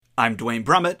I'm Duane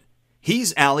Brumitt.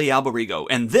 He's Allie Alberigo,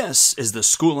 and this is the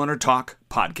School Owner Talk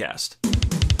podcast.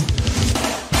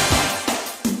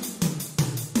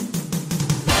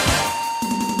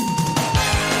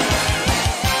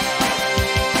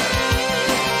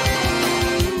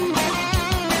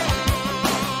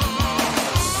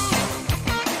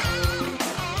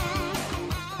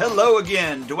 Hello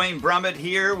again, Duane Brumitt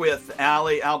here with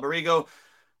Allie Alberigo.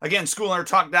 Again,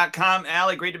 schoolownertalk.com.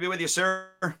 Allie, great to be with you, sir.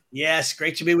 Yes,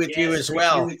 great to be with you as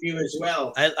well.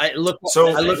 I look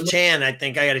tan. I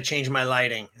think I got to change my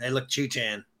lighting. I look too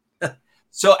tan.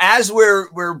 So as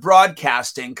we're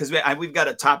broadcasting, because we've got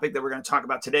a topic that we're going to talk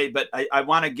about today, but I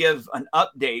want to give an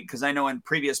update because I know in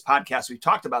previous podcasts we've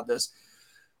talked about this.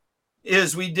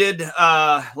 Is we did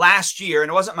last year,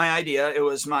 and it wasn't my idea. It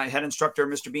was my head instructor,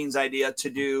 Mr. Bean's idea to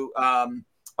do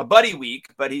a buddy week,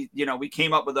 but we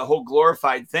came up with a whole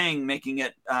glorified thing, making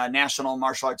it National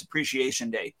Martial Arts Appreciation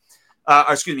Day,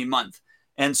 month.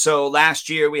 And so last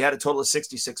year we had a total of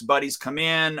 66 buddies come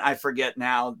in. I forget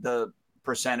now the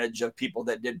percentage of people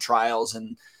that did trials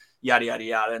and yada, yada,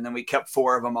 yada. And then we kept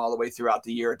 4 of them all the way throughout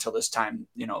the year until this time,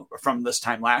 from this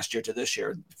time last year to this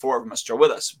year, 4 of them are still with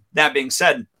us. That being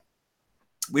said,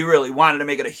 we really wanted to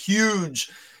make it a huge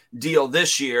deal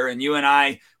this year. And you and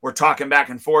I were talking back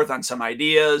and forth on some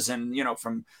ideas and,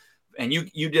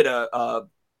 you did a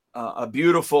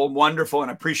beautiful, wonderful,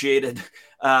 and appreciated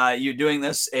you doing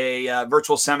this, a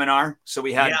virtual seminar. So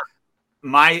we had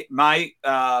my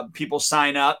people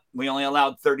sign up. We only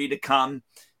allowed 30 to come.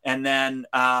 And then,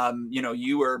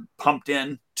 you were pumped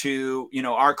in to,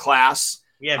 our class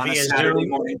on a Saturday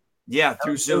morning. Yeah.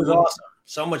 Through Zoom. It was awesome.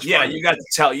 So much fun. Yeah, you got to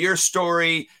tell your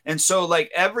story. And so like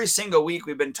every single week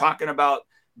we've been talking about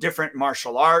different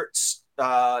martial arts,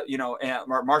 and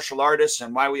martial artists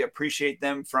and why we appreciate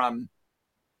them, from,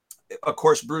 of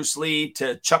course, Bruce Lee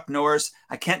to Chuck Norris.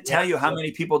 I can't tell you how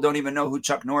many people don't even know who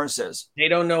Chuck Norris is. They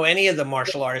don't know any of the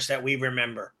martial artists that we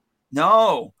remember.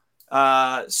 No.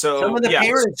 So some of the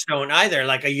parents don't either,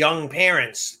 like a young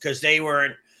parents, because they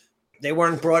weren't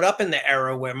brought up in the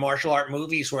era where martial art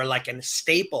movies were like a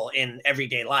staple in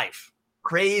everyday life.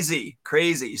 Crazy.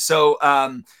 So,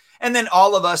 and then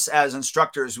all of us as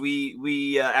instructors,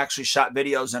 we actually shot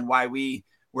videos on why we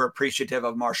were appreciative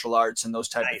of martial arts and those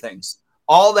type of things.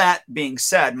 All that being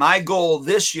said, my goal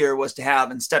this year was to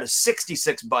have, instead of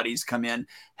 66 buddies come in,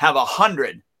 have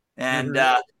 100. And,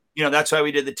 that's why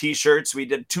we did the t-shirts. We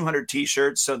did 200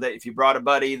 t-shirts so that if you brought a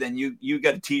buddy, then you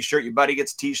get a t-shirt, your buddy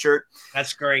gets a t-shirt.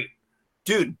 That's great.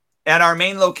 Dude, at our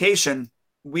main location,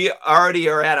 we already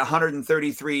are at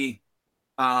 133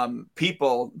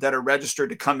 people that are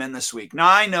registered to come in this week. Now,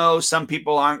 I know some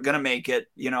people aren't going to make it.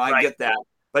 I get that.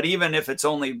 But even if it's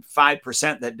only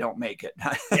 5% that don't make it,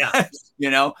 and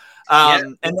then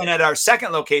at our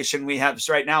second location, we have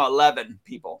right now 11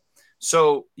 people.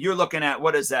 So you're looking at,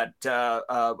 what is that?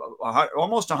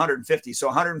 Almost 150. So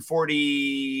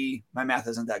 140, my math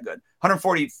isn't that good.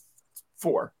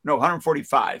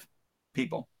 145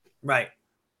 people. Right.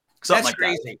 Something That's like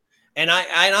crazy. That. And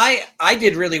I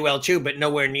did really well too, but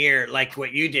nowhere near like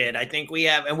what you did. I think we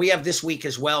have this week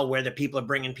as well where the people are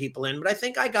bringing people in, but I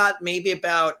think I got maybe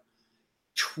about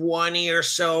 20 or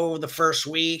so the first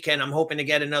week, and I'm hoping to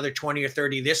get another 20 or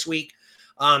 30 this week.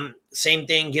 Same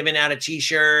thing, giving out a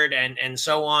t-shirt and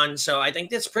so on. So I think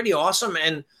that's pretty awesome.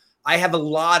 And I have a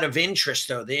lot of interest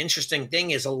though. The interesting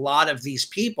thing is a lot of these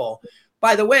people,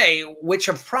 by the way, which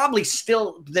have probably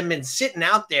still been sitting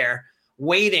out there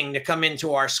waiting to come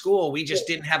into our school. We just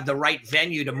didn't have the right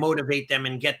venue to motivate them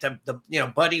and get the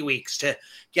buddy weeks to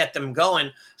get them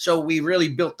going. So we really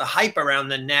built the hype around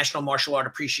the National Martial Art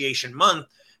Appreciation Month.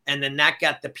 And then that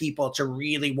got the people to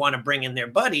really want to bring in their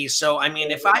buddies. So, I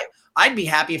mean, I'd be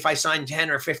happy if I signed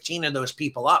 10 or 15 of those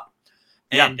people up.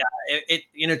 And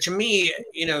to me,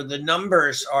 the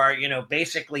numbers are,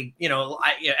 basically,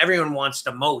 everyone wants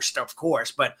the most, of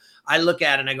course, but I look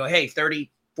at it and I go, hey, 30,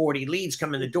 40 leads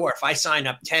come in the door. If I sign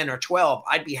up 10 or 12,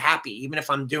 I'd be happy, even if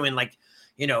I'm doing like,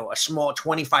 a small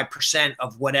 25%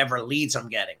 of whatever leads I'm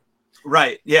getting.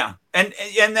 Right. Yeah. And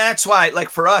that's why, like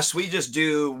for us, we just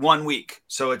do 1 week.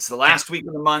 So it's the last week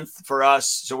of the month for us.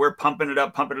 So we're pumping it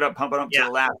up to the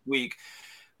last week.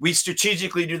 We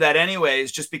strategically do that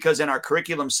anyways, just because in our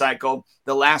curriculum cycle,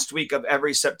 the last week of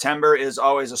every September is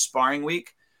always a sparring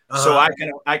week. So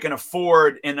I can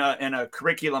afford in a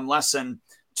curriculum lesson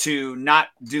to not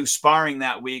do sparring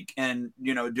that week and,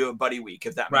 do a buddy week,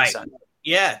 if that makes sense.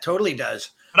 Yeah, totally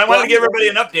does. But I want to give everybody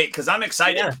an update because I'm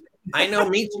excited. Yeah, I know,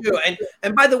 me too.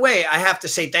 And by the way, I have to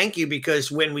say thank you,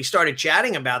 because when we started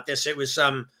chatting about this, it was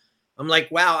I'm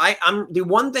like, wow, I'm the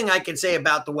one thing I can say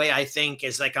about the way I think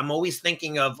is like I'm always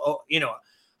thinking of,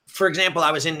 for example,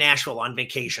 I was in Nashville on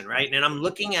vacation, right? And I'm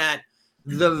looking at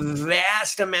the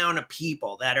vast amount of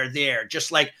people that are there.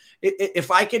 Just like if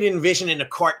I could envision in a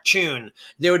cartoon,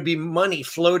 there would be money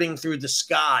floating through the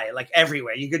sky, like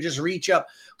everywhere. You could just reach up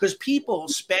because people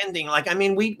spending, like, I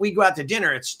mean, we go out to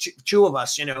dinner. It's two of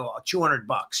us,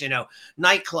 $200,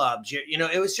 nightclubs,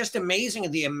 it was just amazing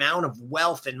the amount of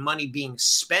wealth and money being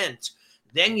spent.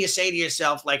 Then you say to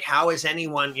yourself, like, how is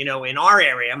anyone, in our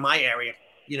area, my area,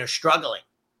 struggling?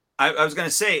 I was going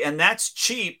to say, and that's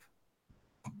cheap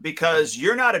because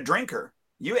you're not a drinker.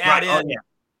 You add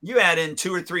in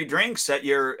 2 or 3 drinks at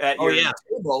your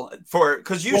table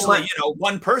because usually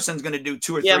one person's going to do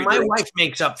 2 or 3. Yeah, my drinks. wife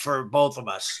makes up for both of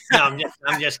us. No,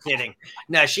 I'm just kidding.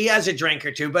 No, she has a drink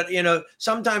or two, but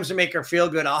sometimes to make her feel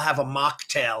good, I'll have a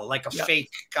mocktail, like a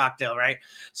fake cocktail, right?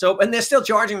 So, and they're still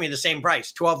charging me the same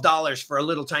price, $12 for a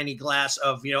little tiny glass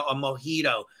of a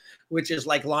mojito, which is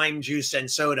like lime juice and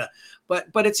soda.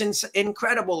 But it's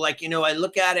incredible. Like, I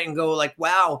look at it and go like,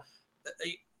 wow,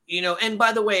 and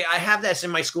by the way, I have this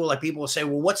in my school. Like people will say,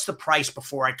 well, what's the price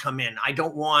before I come in? I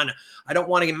don't want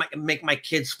to make my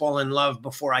kids fall in love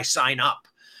before I sign up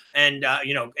and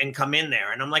come in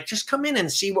there. And I'm like, just come in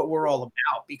and see what we're all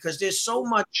about, because there's so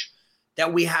much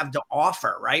that we have to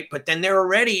offer, right? But then they're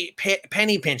already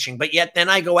penny pinching. But yet then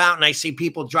I go out and I see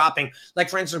people dropping, like,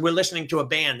 for instance, we're listening to a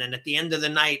band, and at the end of the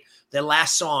night, the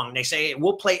last song, they say,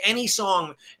 we'll play any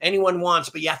song anyone wants,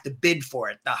 but you have to bid for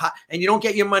it. And you don't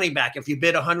get your money back. If you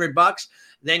bid $100,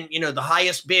 then, the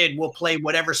highest bid will play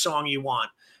whatever song you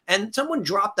want. And someone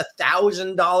dropped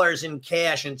 $1,000 in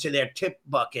cash into their tip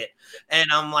bucket. And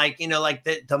I'm like,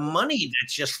 the money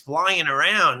that's just flying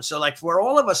around. So like for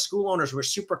all of us school owners, we're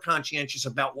super conscientious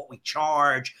about what we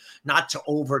charge, not to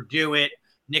overdo it,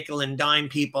 nickel and dime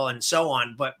people and so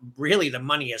on. But really the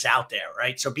money is out there,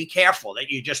 right? So be careful that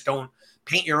you just don't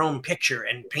paint your own picture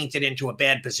and paint it into a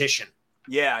bad position.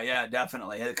 Yeah,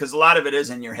 definitely. Because a lot of it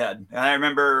is in your head. And I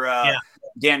remember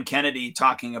Dan Kennedy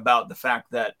talking about the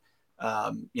fact that,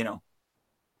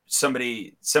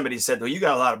 somebody said, well, you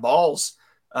got a lot of balls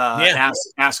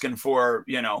asking for,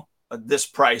 this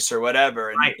price or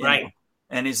whatever. And, right.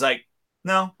 And he's like,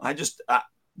 no, I just,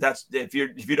 that's, if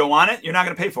you don't want it, you're not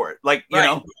going to pay for it. Like,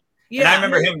 Yeah. And I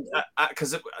remember him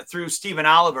because through Stephen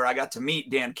Oliver, I got to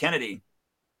meet Dan Kennedy.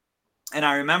 And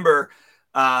I remember,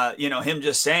 him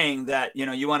just saying that,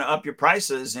 you want to up your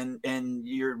prices and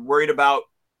you're worried about,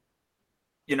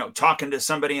 talking to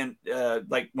somebody and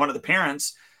like one of the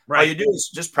parents, right. All you do is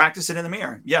just practice it in the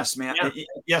mirror. Yes, ma'am. Yeah.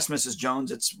 Yes, Mrs.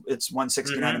 Jones. It's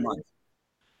 $169 a month.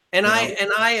 And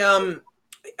I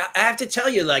have to tell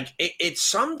you, like, it's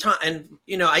sometimes, and,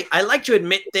 I like to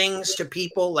admit things to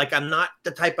people. Like, I'm not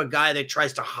the type of guy that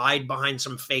tries to hide behind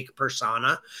some fake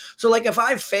persona. So, like, if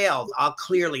I've failed, I'll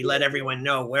clearly let everyone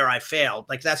know where I failed.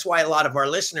 Like, that's why a lot of our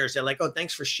listeners, they're like, oh,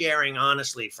 thanks for sharing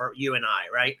honestly for you and I,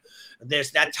 right?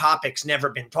 That topic's never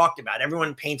been talked about.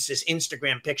 Everyone paints this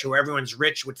Instagram picture where everyone's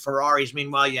rich with Ferraris.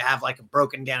 Meanwhile, you have like a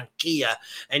broken down Kia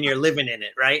and you're living in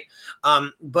it, right?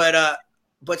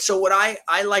 But so what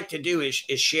I like to do is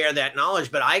share that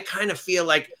knowledge. But I kind of feel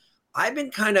like I've been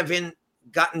kind of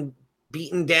gotten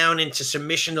beaten down into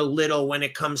submission a little when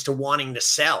it comes to wanting to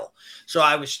sell. So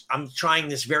I'm trying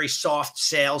this very soft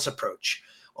sales approach,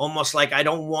 almost like I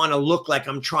don't want to look like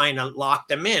I'm trying to lock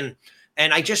them in.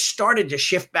 And I just started to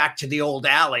shift back to the old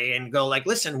Allie and go like,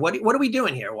 listen, what are we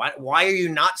doing here? Why are you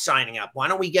not signing up? Why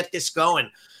don't we get this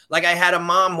going? Like I had a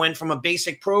mom went from a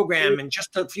basic program and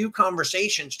just a few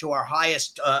conversations to our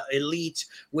highest elite,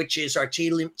 which is our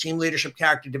team leadership,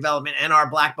 character development, and our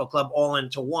Black Belt Club all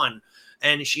into one.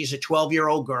 And she's a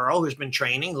 12-year-old girl who's been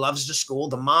training, loves the school.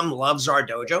 The mom loves our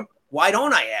dojo. Why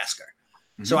don't I ask her?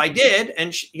 Mm-hmm. So I did.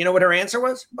 And you know what her answer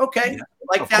was? Okay. Yeah,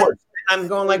 like that. Course. I'm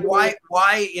going like, why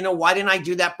didn't I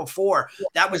do that before?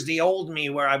 That was the old me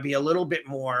where I'd be a little bit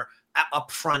more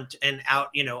upfront and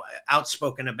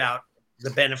outspoken about the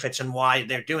benefits and why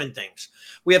they're doing things.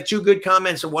 We have 2 good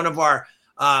comments of one of our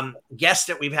guests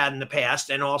that we've had in the past.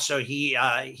 And also he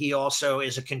also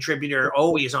is a contributor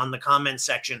always on the comment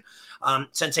section.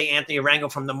 Sensei Anthony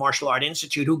Arango from the Martial Art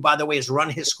Institute, who, by the way, has run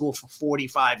his school for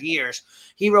 45 years.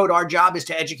 He wrote, our job is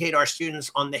to educate our students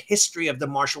on the history of the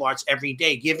martial arts every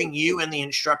day, giving you and the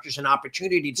instructors an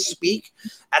opportunity to speak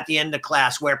at the end of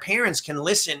class, where parents can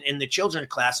listen in the children's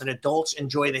class and adults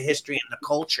enjoy the history and the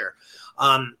culture.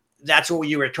 That's what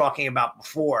you were talking about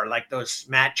before, like those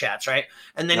mat chats, right?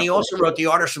 And then he also wrote the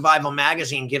Art of Survival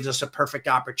magazine gives us a perfect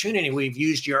opportunity. We've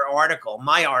used your article,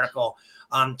 my article,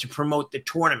 to promote the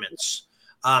tournaments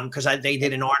because they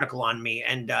did an article on me,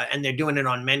 and they're doing it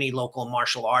on many local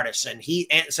martial artists. And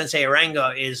Sensei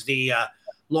Arango is the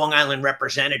Long Island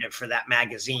representative for that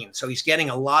magazine. So he's getting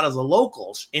a lot of the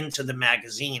locals into the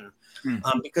magazine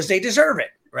because they deserve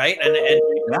it, right? And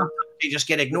they just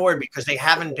get ignored because they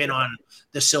haven't been on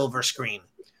the silver screen.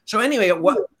 So anyway,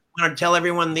 what I want to tell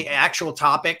everyone the actual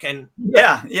topic. And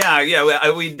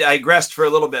we digressed for a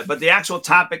little bit, but the actual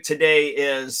topic today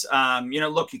is,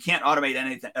 look, you can't automate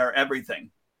anything or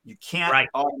everything. You can't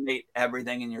automate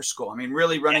everything in your school. I mean,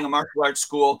 really running a martial arts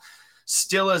school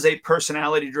still is a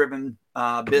personality-driven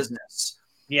business.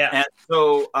 Yeah. And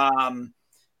so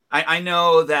I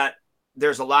know that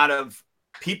there's a lot of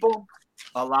people,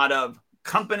 a lot of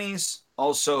companies,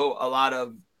 also a lot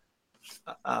of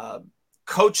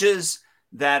coaches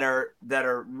that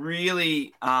are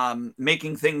really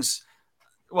making things,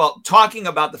 talking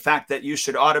about the fact that you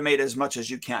should automate as much as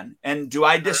you can. And do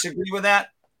I disagree with that?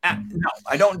 No,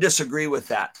 I don't disagree with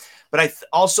that. But I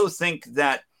also think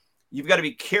that you've got to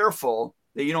be careful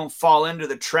that you don't fall into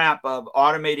the trap of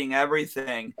automating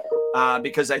everything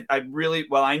because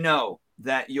I know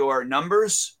that your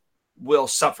numbers will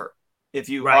suffer if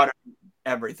you automate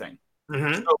everything.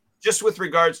 Mm-hmm. So just with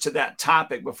regards to that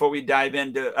topic, before we dive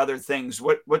into other things,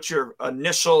 what's your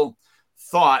initial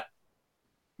thought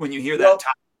when you hear that topic?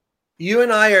 You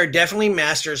and I are definitely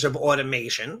masters of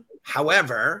automation.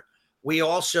 However, we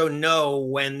also know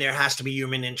when there has to be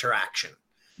human interaction.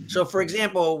 So, for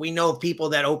example, we know of people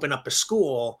that open up a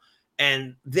school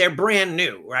and they're brand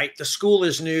new, right? The school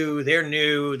is new,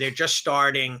 they're just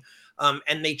starting,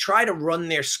 and they try to run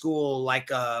their school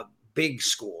like a big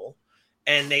school,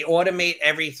 and they automate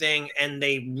everything, and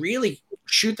they really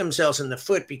shoot themselves in the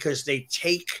foot because they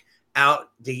take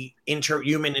out the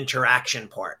human interaction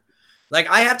part. Like,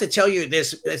 I have to tell you, there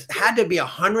had to be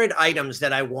 100 items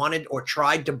that I wanted or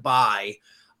tried to buy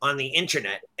on the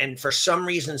internet, and for some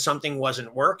reason something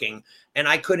wasn't working, and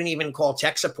I couldn't even call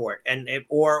tech support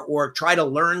or try to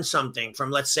learn something from,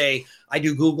 let's say I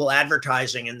do Google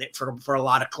advertising and for a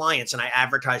lot of clients, and I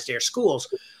advertise their schools,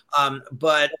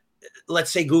 but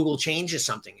let's say Google changes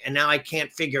something and now I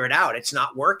can't figure it out. It's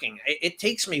not working. It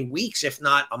takes me weeks, if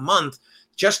not a month,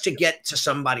 just to get to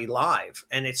somebody live.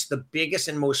 And it's the biggest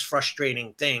and most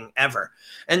frustrating thing ever.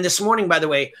 And this morning, by the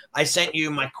way, I sent you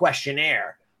my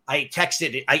questionnaire. I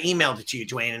emailed it to you,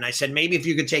 Duane, and I said, maybe if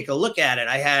you could take a look at it.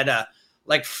 I had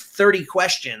like 30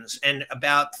 questions and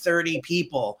about 30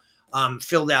 people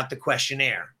filled out the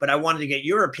questionnaire. But I wanted to get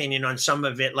your opinion on some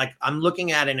of it. Like, I'm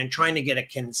looking at it and trying to get a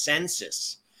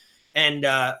consensus and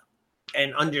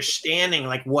understanding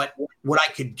like what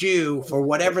I could do for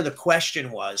whatever the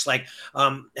question was. Like,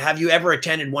 have you ever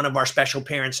attended one of our special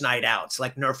parents' night outs,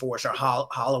 like Nerf Wars or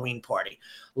Halloween party?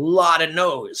 A lot of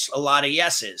no's, a lot of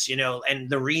yeses, and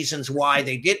the reasons why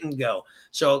they didn't go.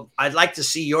 So I'd like to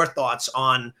see your thoughts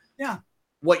on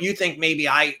what you think maybe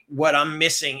what I'm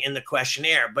missing in the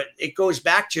questionnaire. But it goes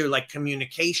back to like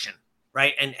communication,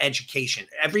 right? And education.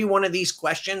 Every one of these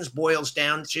questions boils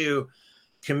down to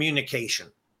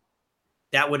communication.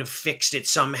 That would have fixed it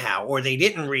somehow, or they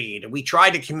didn't read. We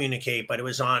tried to communicate, but it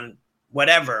was on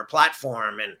whatever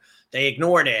platform and they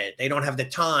ignored it. They don't have the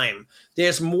time.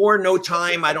 There's more no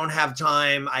time. I don't have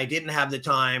time. I didn't have the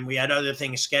time. We had other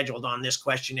things scheduled on this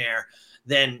questionnaire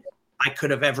than I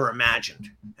could have ever imagined.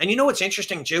 And you know what's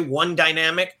interesting too? One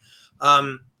dynamic,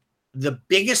 the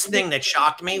biggest thing that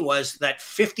shocked me was that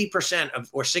 50%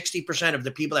 or 60% of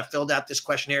the people that filled out this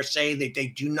questionnaire say that they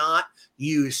do not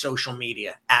use social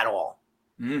media at all.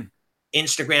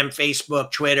 Instagram,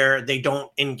 Facebook, Twitter, they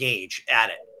don't engage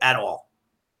at it at all.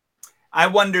 I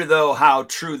wonder, though, how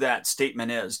true that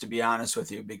statement is, to be honest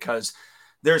with you, because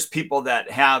there's people that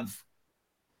have,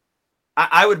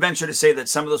 I would venture to say that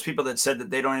some of those people that said that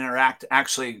they don't interact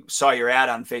actually saw your ad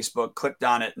on Facebook, clicked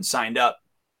on it, and signed up.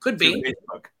 Could be.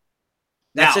 Facebook.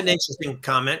 That's an interesting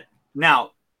comment.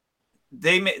 Now,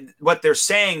 what they're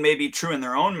saying may be true in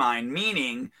their own mind,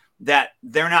 meaning that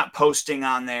they're not posting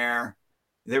on there.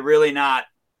 They're really not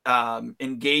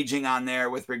engaging on there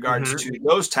with regards to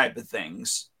those type of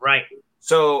things. Right.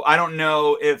 So I don't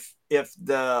know if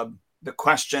the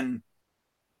question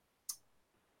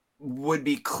would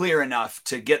be clear enough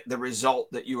to get the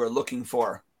result that you are looking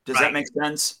for. Does that make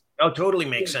sense? Oh, totally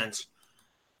makes sense.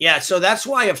 Yeah. So that's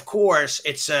why, of course,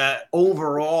 it's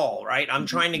overall, right? I'm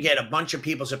trying to get a bunch of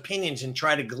people's opinions and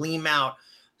try to glean out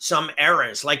some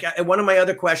errors. Like one of my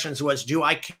other questions was, do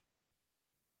I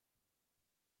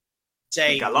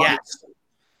say yes?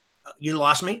 You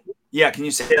lost me? Yeah. Can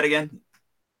you say that again?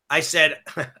 I said,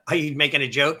 are you making a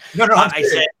joke? No, I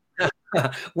said,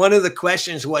 one of the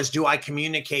questions was, do I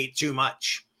communicate too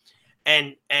much?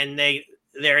 And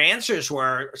their answers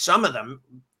were, some of them,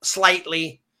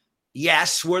 slightly,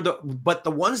 yes, but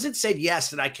the ones that said yes,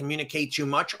 that I communicate too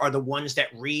much, are the ones that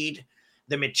read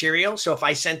the material. So if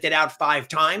I sent it out 5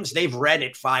 times, they've read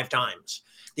it 5 times.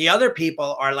 The other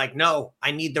people are like, no,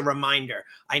 I need the reminder.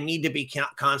 I need to be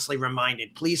constantly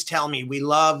reminded. Please tell me. We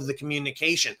love the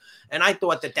communication. And I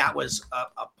thought that was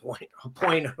a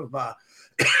point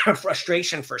of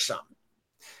frustration for some.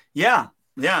 Yeah.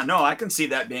 Yeah, no, I can see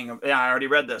that being, I already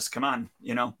read this. Come on,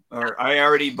 or I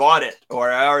already bought it, or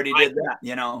I already did that,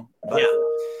 but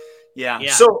yeah.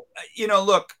 So,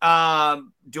 look,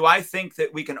 do I think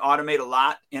that we can automate a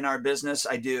lot in our business?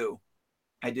 I do.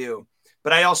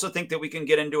 But I also think that we can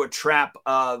get into a trap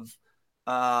of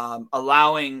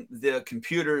allowing the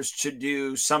computers to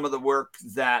do some of the work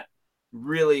that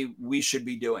really we should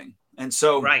be doing. And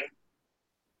so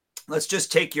let's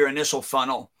just take your initial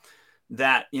funnel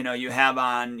that, you have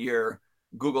on your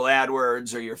Google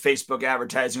AdWords or your Facebook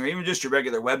advertising, or even just your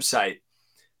regular website.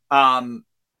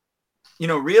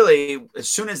 Really, as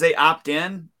soon as they opt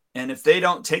in, and if they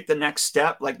don't take the next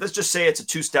step, like let's just say it's a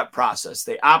 2-step process.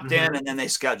 They opt in and then they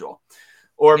schedule.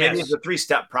 Or maybe it's a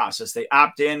 3-step process. They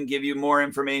opt in, give you more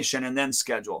information, and then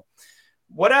schedule.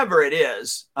 Whatever it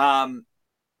is,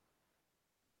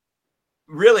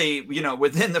 really,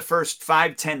 within the first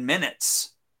 5-10 minutes,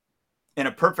 in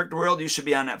a perfect world, you should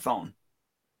be on that phone.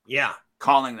 Yeah.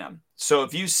 Calling them. So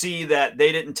if you see that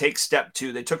they didn't take step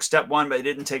 2, they took step 1, but they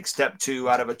didn't take step 2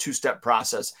 out of a 2-step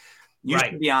process, you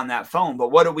should be on that phone.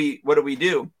 But what do we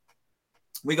do?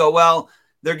 We go, well,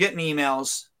 they're getting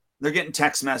emails, they're getting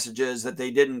text messages that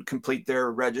they didn't complete their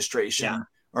registration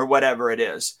or whatever it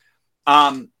is.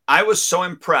 I was so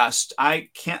impressed. I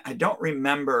don't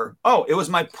remember. Oh, it was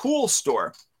my pool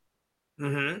store.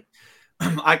 Mm-hmm.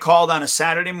 I called on a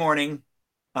Saturday morning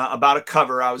about a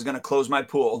cover. I was going to close my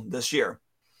pool this year.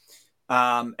 When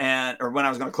I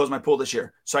was going to close my pool this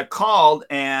year. So I called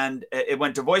and it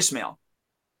went to voicemail.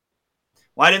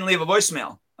 Well, I didn't leave a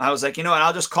voicemail. I was like, you know what?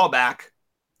 I'll just call back.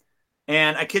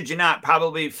 And I kid you not,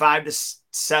 probably 5 to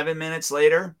 7 minutes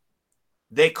later,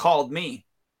 they called me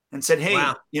and said,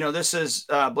 hey, this is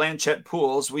Blanchette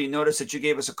Pools. We noticed that you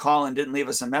gave us a call and didn't leave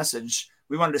us a message.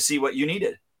 We wanted to see what you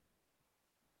needed.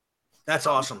 That's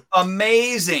awesome.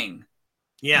 Amazing.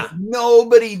 Yeah.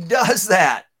 Nobody does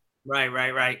that.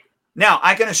 Right. Now,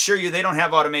 I can assure you they don't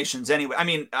have automations anyway. I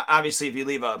mean, obviously, if you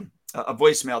leave a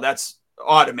voicemail, that's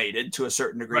automated to a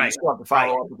certain degree. You still have to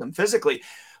follow up with them physically.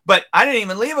 But I didn't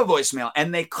even leave a voicemail,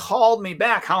 and they called me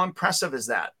back. How impressive is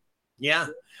that? Yeah.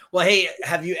 Well, hey,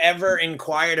 have you ever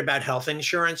inquired about health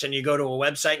insurance and you go to a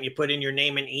website and you put in your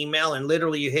name and email and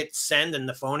literally you hit send and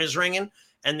the phone is ringing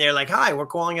and they're like, hi, we're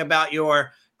calling about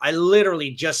I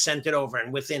literally just sent it over,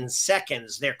 and within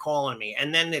seconds they're calling me.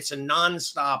 And then it's a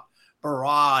nonstop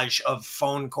barrage of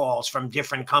phone calls from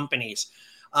different companies.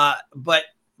 But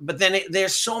then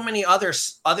there's so many other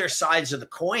sides of the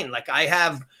coin. Like I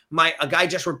have a guy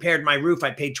just repaired my roof. I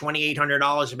paid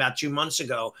 $2,800 about 2 months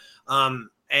ago.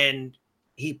 And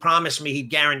he promised me he'd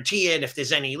guarantee it if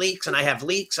there's any leaks, and I have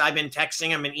leaks. I've been texting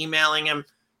him and emailing him,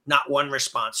 not one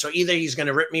response. So either he's going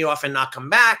to rip me off and not come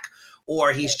back,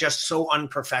 or he's just so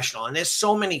unprofessional. And there's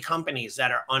so many companies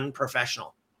that are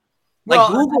unprofessional.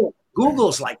 Like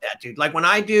Google's like that, dude. Like when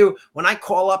I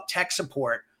call up tech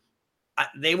support,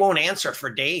 they won't answer for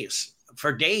days.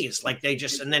 Like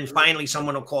and then finally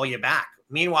someone will call you back.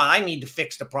 Meanwhile, I need to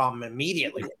fix the problem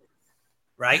immediately.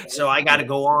 Right. So I got to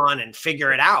go on and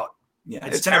figure it out. Yeah.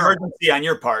 It's an emergency on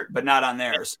your part, but not on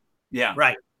theirs. Yeah.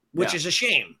 Right. Which is a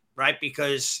shame. Right.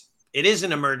 Because it is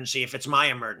an emergency if it's my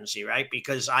emergency. Right.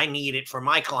 Because I need it for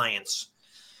my clients.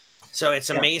 So it's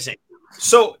amazing.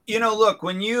 So, look,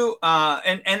 when you,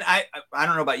 and I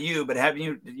don't know about you, but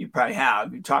you probably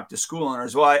have, you talked to school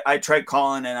owners. Well, I tried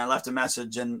calling and I left a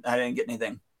message and I didn't get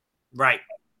anything. Right.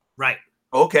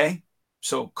 Okay.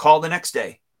 So call the next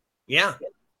day. Yeah.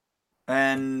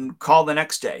 And call the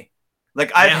next day.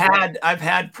 Like I've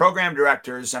had program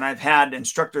directors and I've had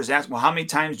instructors ask, well, how many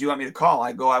times do you want me to call?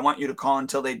 I go, I want you to call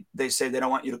until they say they don't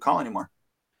want you to call anymore.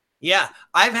 Yeah.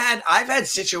 I've had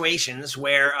situations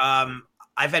where,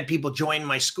 I've had people join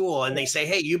my school and they say,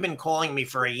 hey, you've been calling me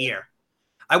for a year.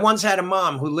 I once had a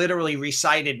mom who literally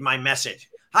recited my message.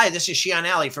 Hi, this is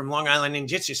Allie from Long Island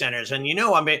Ninjutsu Centers. And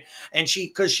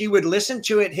because she would listen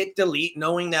to it, hit delete,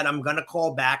 knowing that I'm going to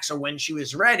call back. So when she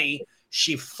was ready,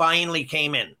 she finally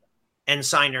came in and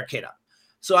signed her kid up.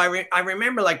 So I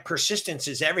remember, like, persistence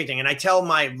is everything. And I tell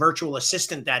my virtual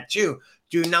assistant that too.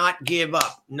 Do not give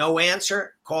up. No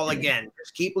answer, call again.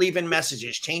 Just keep leaving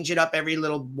messages. Change it up every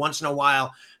little once in a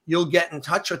while. You'll get in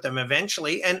touch with them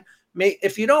eventually. And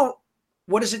if you don't,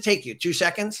 what does it take you? 2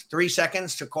 seconds, 3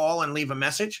 seconds to call and leave a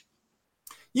message?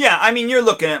 Yeah. I mean, you're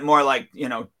looking at more like,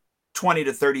 20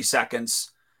 to 30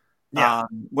 seconds. Yeah.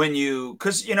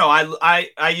 Because,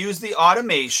 I use the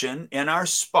automation in our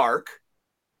Spark,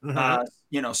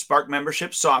 Spark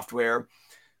membership software,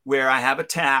 where I have a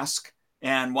task.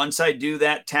 And once I do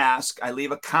that task, I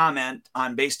leave a comment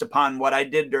based upon what I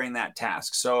did during that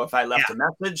task. So if I left a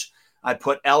message, I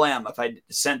put LM. If I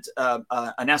sent an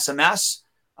SMS,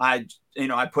 I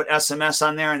put SMS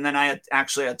on there, and then I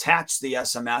actually attach the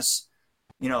SMS,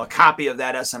 a copy of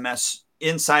that SMS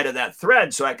inside of that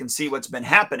thread, so I can see what's been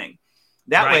happening.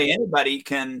 That way, anybody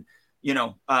can,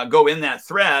 go in that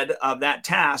thread of that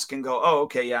task and go, oh,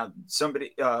 okay, yeah,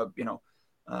 somebody,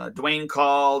 Duane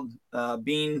called,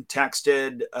 Bean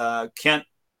texted, Kent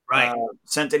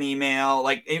sent an email.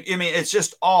 Like, I mean, it's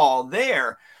just all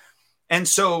there. And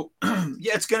so,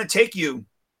 it's going to take you,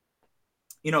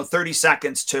 30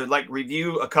 seconds to like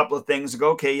review a couple of things and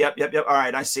go, okay, yep. All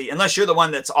right, I see. Unless you're the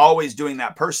one that's always doing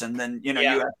that person, then, you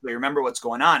actually remember what's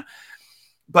going on.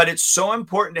 But it's so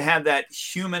important to have that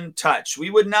human touch.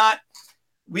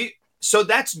 So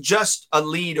that's just a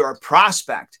lead or a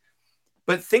prospect.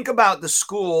 But think about the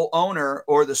school owner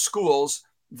or the schools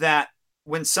that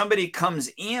when somebody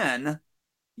comes in,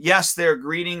 yes, they're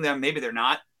greeting them. Maybe they're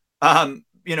not.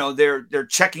 They're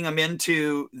checking them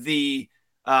into the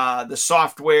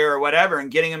software or whatever and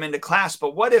getting them into class.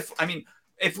 But what if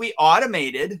we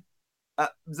automated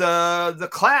the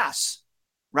class,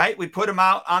 right? We put them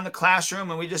out on the classroom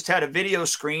and we just had a video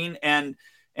screen and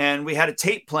we had a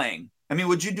tape playing. I mean,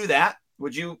 would you do that?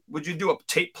 Would you do a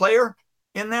tape player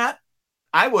in that?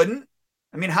 I wouldn't.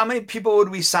 I mean, how many people would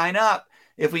we sign up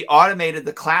if we automated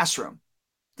the classroom?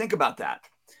 Think about that.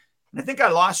 And I think I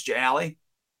lost you, Allie.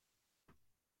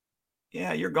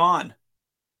 Yeah, you're gone.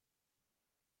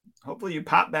 Hopefully you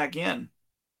pop back in.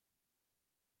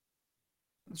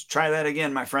 Let's try that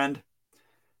again, my friend.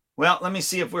 Well, let me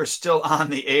see if we're still on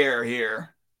the air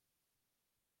here.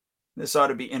 This ought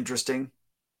to be interesting.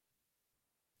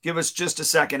 Give us just a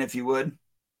second, if you would.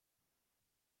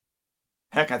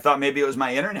 Heck, I thought maybe it was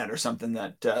my internet or something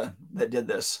that did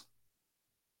this.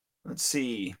 Let's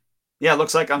see. Yeah, it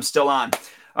looks like I'm still on.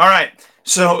 All right.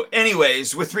 So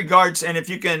anyways, with regards, and if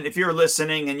you're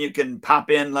listening and you can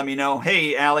pop in, let me know.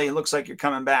 Hey, Allie, it looks like you're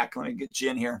coming back. Let me get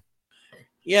you in here.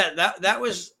 Yeah, that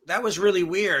was really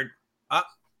weird.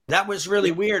 That was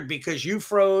really weird because you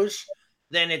froze,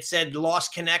 then it said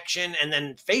lost connection, and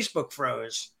then Facebook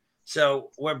froze.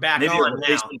 So we're back maybe on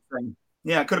now. Thing.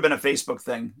 Yeah, it could have been a Facebook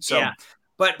thing. So yeah.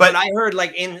 But I heard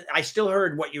I still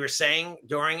heard what you were saying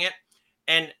during it.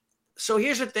 And so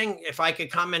here's the thing, if I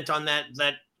could comment on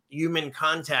that human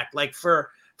contact, like for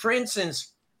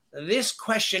instance, this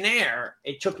questionnaire,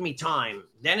 it took me time.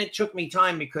 Then it took me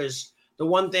time because the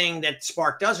one thing that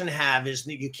Spark doesn't have is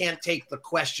that you can't take the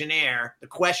questionnaire, the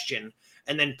question,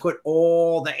 and then put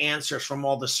all the answers from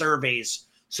all the surveys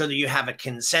so that you have a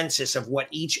consensus of what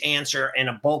each answer and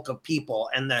a bulk of people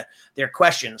and their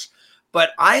questions.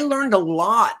 But I learned a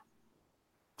lot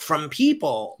from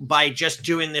people by just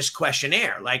doing this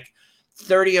questionnaire. Like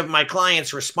 30 of my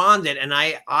clients responded, and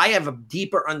I have a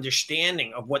deeper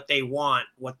understanding of what they want,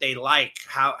 what they like,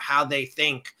 how they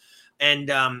think. And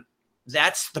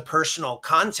that's the personal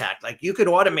contact. Like you could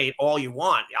automate all you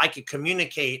want. I could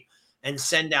communicate and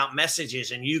send out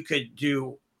messages, and you could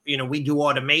do, we do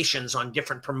automations on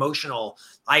different promotional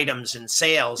items and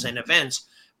sales and events,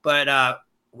 but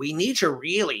we need to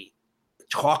really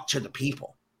talk to the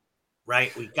people,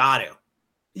 right? We got to.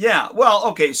 Yeah. Well,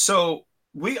 okay. So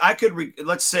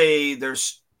let's say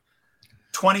there's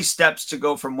 20 steps to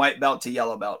go from white belt to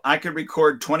yellow belt. I could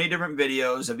record 20 different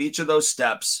videos of each of those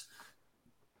steps,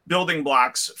 building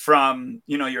blocks from,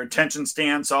 your attention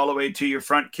stance all the way to your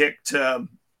front kick to,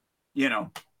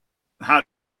 how,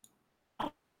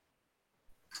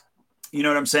 you know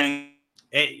what I'm saying?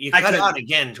 You cut out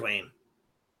again, Duane.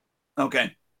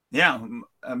 Okay. Yeah.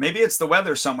 Maybe it's the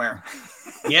weather somewhere.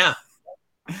 Yeah.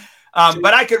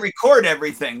 But I could record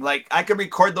everything. Like I could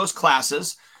record those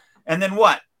classes and then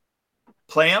what?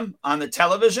 Play them on the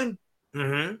television?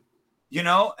 Mm-hmm.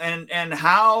 And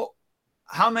how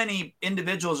many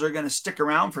individuals are going to stick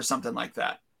around for something like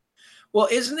that? Well,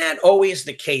 isn't that always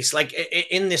the case? Like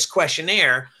in this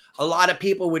questionnaire, a lot of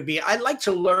people would be, I'd like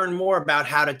to learn more about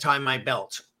how to tie my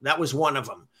belt. That was one of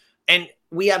them. And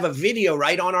we have a video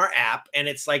right on our app, and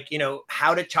it's like,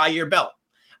 how to tie your belt.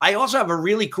 I also have a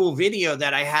really cool video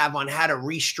that I have on how to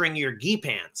restring your gi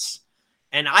pants.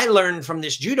 And I learned from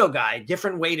this judo guy,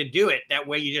 different way to do it. That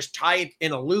way you just tie it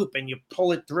in a loop and you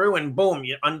pull it through and boom,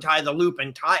 you untie the loop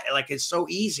and tie it. Like it's so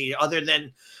easy other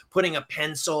than putting a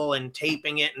pencil and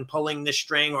taping it and pulling the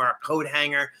string or a coat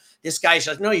hanger. This guy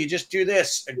says, no, you just do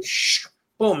this and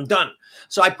boom, done.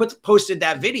 So I posted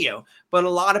that video, but a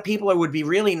lot of people, it would be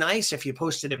really nice if you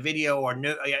posted a video or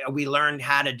we learned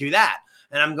how to do that.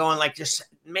 And I'm going like, just,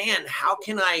 man, how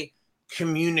can I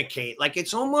communicate? Like,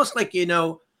 it's almost like,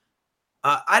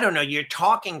 I don't know, you're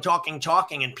talking,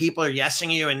 and people are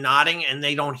yesing you and nodding, and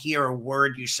they don't hear a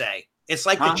word you say. It's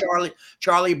like the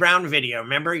Charlie Brown video.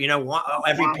 Remember,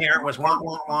 every parent was wah,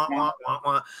 wah, wah, wah, wah,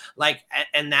 wah. Like,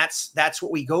 and that's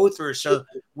what we go through. So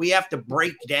we have to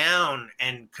break down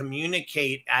and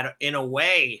communicate in a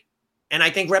way. And I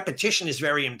think repetition is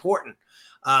very important,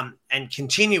 and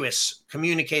continuous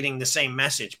communicating the same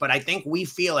message. But I think we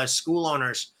feel as school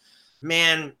owners,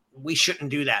 man, we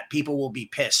shouldn't do that. People will be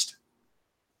pissed.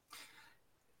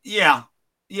 Yeah.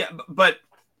 But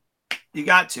you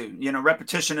got to,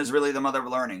 repetition is really the mother of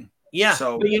learning. Yeah.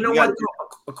 So but you know what?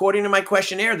 According to my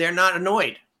questionnaire, they're not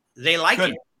annoyed. They like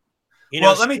it.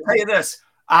 Well, let me tell you this.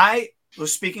 I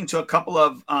was speaking to a couple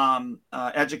of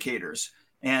educators,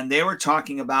 and they were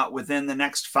talking about within the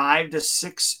next 5 to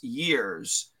 6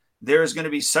 years, there's going to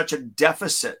be such a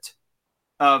deficit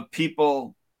of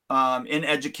people in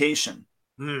education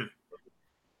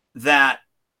that,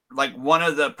 like, one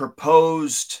of the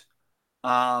proposed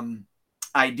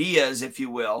ideas, if you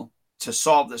will, to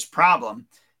solve this problem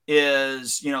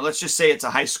is, let's just say it's a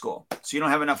high school. So you don't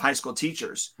have enough high school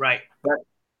teachers. Right. But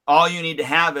all you need to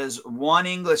have is one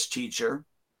English teacher,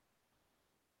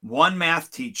 one math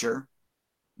teacher,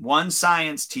 one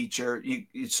science teacher,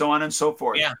 so on and so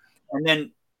forth. Yeah. And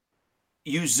then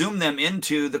you zoom them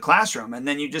into the classroom, and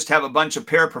then you just have a bunch of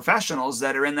paraprofessionals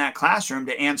that are in that classroom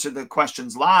to answer the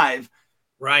questions live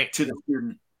to the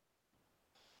student.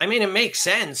 I mean, it makes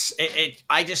sense.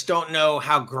 I just don't know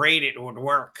how great it would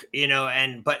work,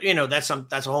 but that's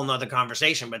a whole nother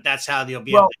conversation, but that's how they'll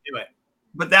be able to do it.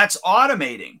 But that's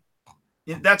automating.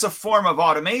 That's a form of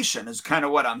automation is kind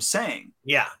of what I'm saying.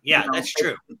 Yeah. That's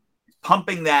true.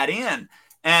 Pumping that in.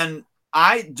 And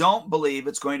I don't believe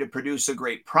it's going to produce a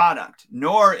great product,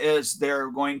 nor is there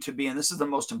going to be, and this is the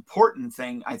most important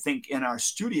thing, I think, in our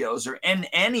studios or in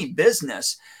any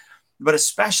business, but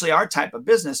especially our type of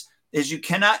business, is you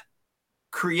cannot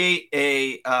create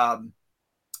a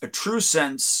true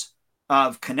sense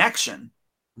of connection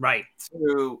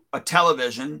through a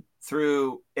television,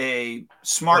 through a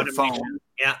smartphone,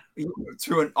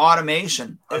 through an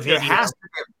automation. There has to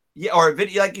be, or a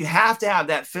video. Like, you have to have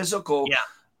that physical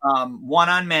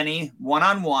one-on-many,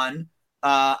 one-on-one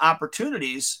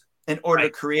opportunities in order to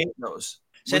create those.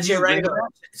 Sensei Arango,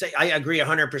 I agree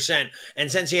 100%.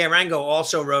 And Sensei Arango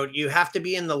also wrote, you have to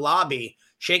be in the lobby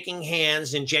shaking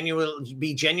hands and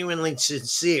be genuinely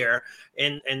sincere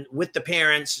and with the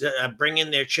parents,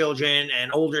 bringing their children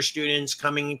and older students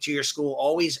coming to your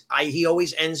school. He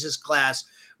always ends his class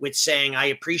with saying, I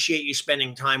appreciate you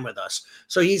spending time with us.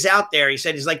 So he's out there. He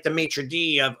said he's like the maitre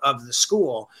d' of the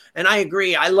school. And I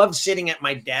agree. I love sitting at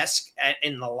my desk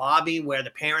in the lobby where the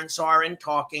parents are and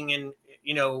talking and,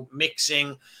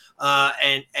 mixing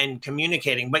and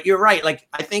communicating. But you're right. Like,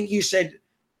 I think you said,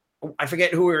 I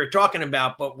forget who we were talking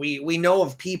about, but we know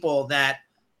of people that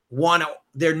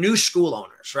they're new school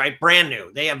owners, right? Brand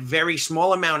new. They have very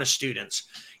small amount of students,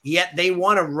 yet they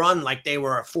want to run like they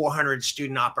were a 400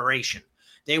 student operation.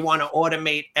 They want to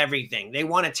automate everything. They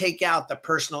want to take out the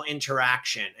personal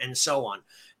interaction and so on.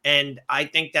 And I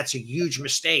think that's a huge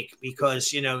mistake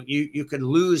because, you could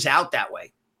lose out that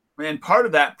way. And part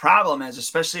of that problem is,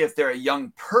 especially if they're a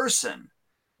young person,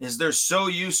 is they're so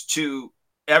used to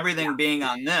everything being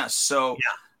on this. So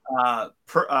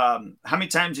how many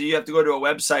times do you have to go to a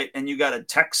website and you got to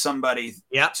text somebody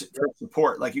for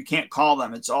support? Like, you can't call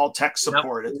them. It's all tech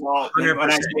support. It's all,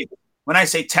 when I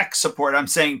say tech support, I'm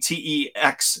saying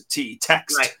TEXT,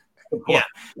 text support,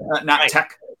 not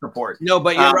tech support. No,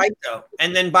 but you're right though.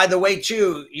 And then, by the way,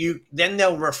 too, then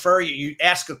they'll refer you. You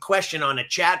ask a question on a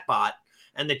chat bot,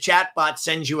 and the chat bot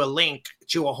sends you a link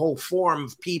to a whole forum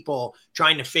of people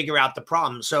trying to figure out the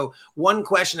problem. So one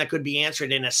question that could be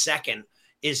answered in a second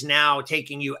is now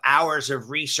taking you hours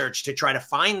of research to try to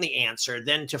find the answer,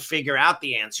 then to figure out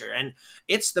the answer. And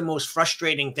it's the most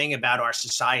frustrating thing about our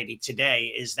society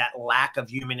today is that lack of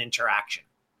human interaction.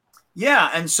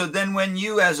 Yeah. And so then when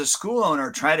you as a school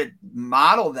owner try to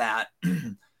model that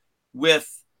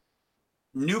with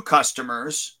new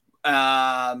customers,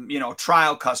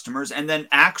 trial customers, and then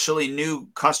actually new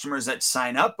customers that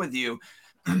sign up with you,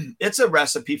 it's a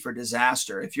recipe for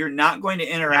disaster. If you're not going to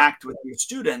interact with your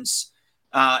students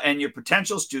and your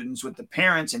potential students, with the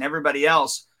parents and everybody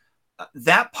else,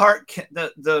 that part,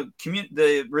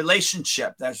 the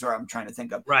relationship, that's what I'm trying to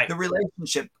think of. Right. The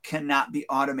relationship cannot be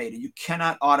automated. You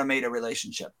cannot automate a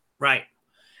relationship. Right.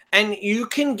 And you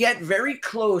can get very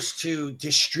close to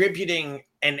distributing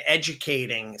and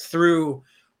educating through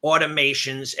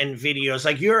automations and videos.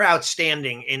 Like, you're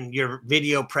outstanding in your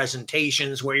video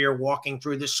presentations where you're walking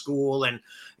through the school and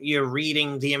you're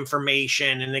reading the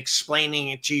information and explaining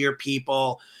it to your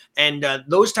people. And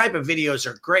those type of videos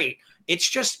are great. It's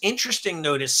just interesting,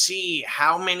 though, to see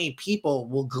how many people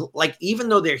will, like, even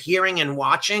though they're hearing and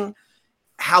watching,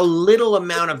 how little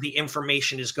amount of the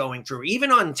information is going through,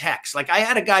 even on text. Like, I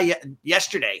had a guy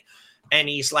yesterday, and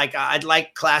he's like, I'd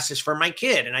like classes for my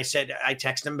kid. And I said, I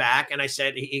text him back, and I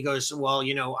said, he goes, well,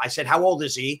 I said, how old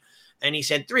is he? And he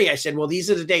said 3. I said, well, these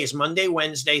are the days: Monday,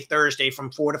 Wednesday, Thursday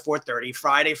from 4 to 4:30,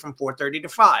 Friday from 4:30 to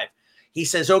 5. He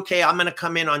says, okay, I'm going to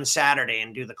come in on Saturday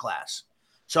and do the class.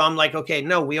 So I'm like, okay,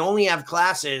 no, we only have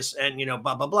classes, and,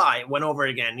 blah, blah, blah. I went over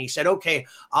it again. And he said, okay,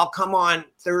 I'll come on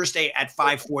Thursday at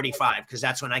 5:45 because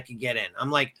that's when I could get in.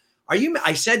 I'm like,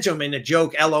 I said to him in a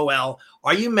joke, LOL,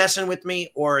 are you messing with me,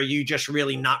 or are you just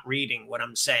really not reading what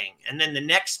I'm saying? And then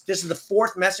this is the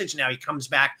 4th message now. He comes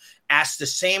back, asks the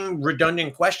same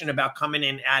redundant question about coming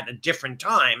in at a different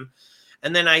time.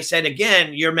 And then I said,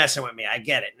 again, you're messing with me. I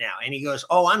get it now. And he goes,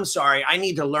 oh, I'm sorry. I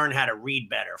need to learn how to read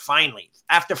better. Finally,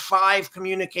 after 5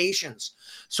 communications.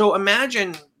 So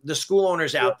imagine the school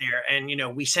owners out there, and,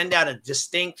 we send out a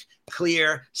distinct,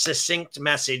 clear, succinct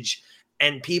message,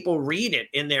 and people read it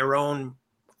in their own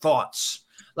thoughts.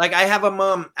 Like, I have a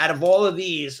mom, out of all of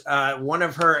these, one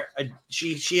of her,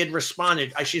 she had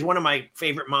responded. She's one of my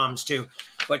favorite moms too,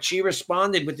 but she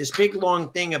responded with this big,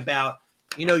 long thing about,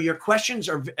 your questions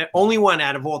are only one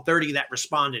out of all 30 that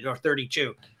responded, or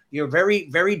 32. You're very,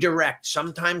 very direct.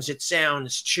 Sometimes it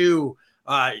sounds too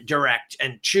direct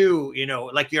and too,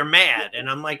 like you're mad. And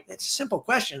I'm like, it's simple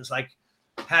questions. Like,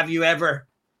 have you ever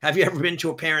been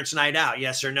to a parents' night out?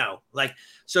 Yes or no? Like,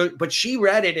 so, but she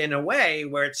read it in a way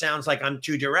where it sounds like I'm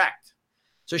too direct.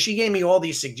 So she gave me all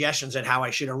these suggestions on how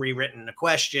I should have rewritten the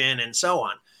question and so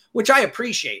on, which I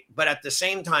appreciate. But at the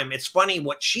same time, it's funny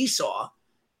what she saw,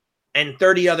 and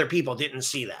 30 other people didn't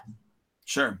see that.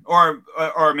 Sure.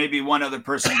 Or maybe one other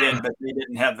person did, but they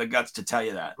didn't have the guts to tell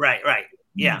you that. Right.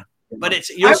 Yeah. But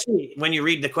you'll see when you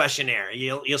read the questionnaire,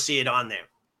 you'll see it on there.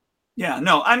 Yeah,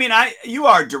 no, I mean, you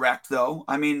are direct though.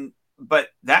 I mean, but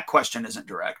that question isn't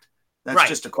direct. That's right.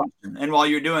 Just a question. And while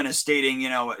you're doing is stating,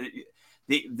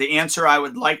 the answer I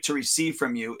would like to receive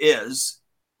from you is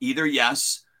either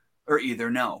yes or either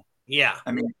no. Yeah.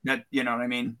 I mean, that, you know what I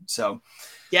mean? So,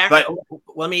 yeah. But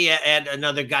let me add,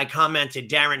 another guy commented,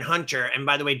 Darren Hunter. And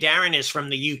by the way, Darren is from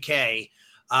the UK.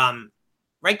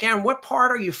 Right, Darren, what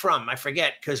part are you from? I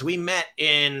forget, because we met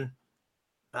in,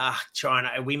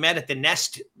 we met at the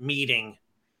Nest meeting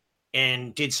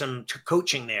and did some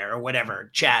coaching there or whatever,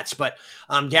 chats. But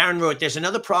Darren wrote, there's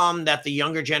another problem that the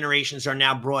younger generations are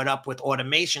now brought up with: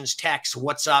 automations, text,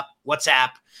 WhatsApp,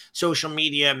 social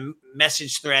media,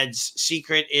 message threads.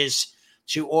 Secret is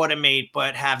to automate,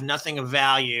 but have nothing of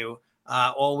value,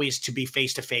 always to be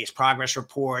face-to-face. Progress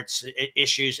reports,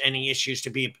 any issues to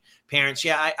be parents.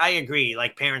 Yeah, I agree.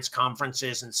 Like parents'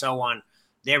 conferences and so on,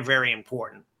 they're very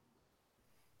important.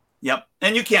 Yep.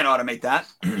 And you can't automate that.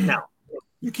 No.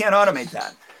 You can't automate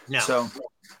that. No.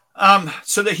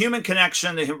 So the human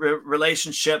connection, the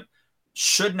relationship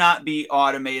should not be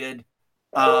automated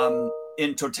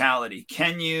in totality.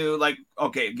 Can you,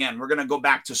 okay, again, we're going to go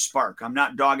back to Spark. I'm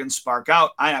not dogging Spark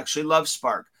out. I actually love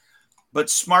Spark. But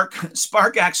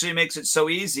Spark actually makes it so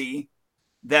easy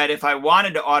that if I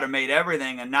wanted to automate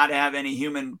everything and not have any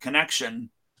human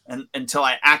connection until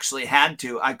I actually had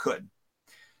to, I could.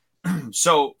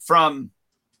 So from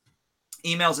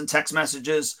emails and text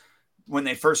messages, when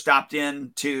they first opt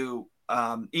in, to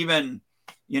even,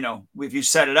 if you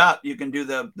set it up, you can do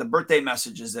the birthday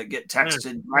messages that get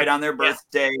texted right on their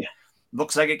birthday. Yeah.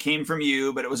 Looks like it came from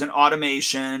you, but it was an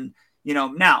automation.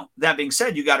 Now that being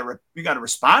said, you got to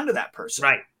respond to that person.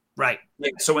 Right.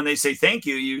 So when they say thank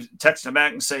you, you text them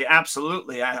back and say,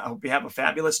 absolutely, I hope you have a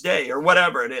fabulous day, or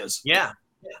whatever it is. Yeah.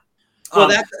 Well,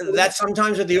 that's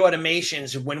sometimes with the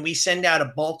automations, when we send out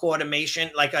a bulk automation,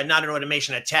 like not an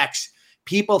automation, a text,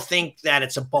 people think that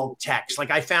it's a bulk text. Like,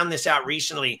 I found this out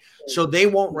recently. So they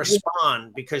won't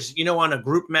respond because, on a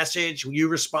group message, you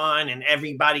respond and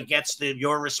everybody gets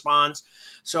your response.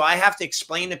 So I have to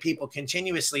explain to people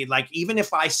continuously, like, even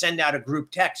if I send out a group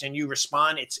text and you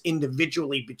respond, it's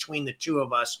individually between the two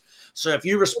of us. So if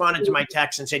you responded to my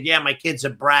text and said, yeah, my kid's a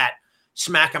brat,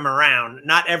 smack them around,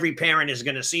 not every parent is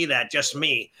going to see that, just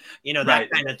me, that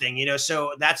kind of thing,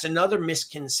 so that's another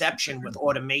misconception with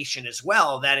automation as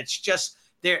well, that it's just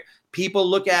there. People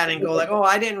look at it and go like, oh,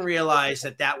 I didn't realize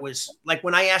that was, like,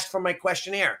 when I asked for my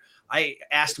questionnaire, I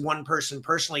asked one person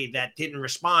personally that didn't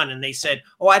respond, and they said,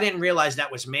 oh, I didn't realize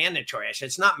that was mandatory. I said,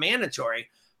 it's not mandatory,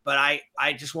 but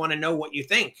I just want to know what you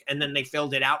think. And then they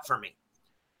filled it out for me.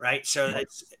 Right. So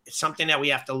it's something that we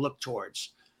have to look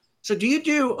towards. So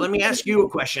let me ask you a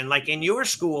question. Like in your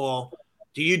school,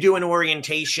 do you do an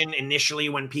orientation initially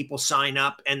when people sign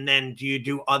up? And then do you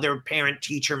do other parent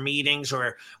teacher meetings,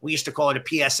 or we used to call it a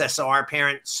PSSR,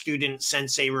 parent student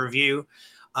sensei review,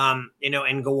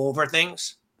 and go over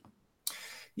things?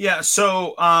 Yeah.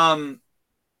 So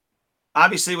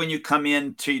obviously when you come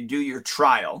in to do your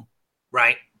trial,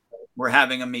 right, we're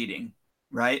having a meeting,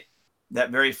 right?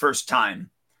 That very first time.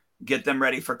 Get them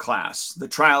ready for class. The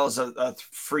trial is a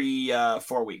free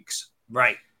 4 weeks.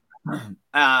 Right.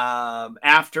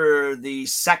 After the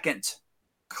second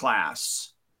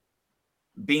class,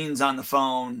 Bean's on the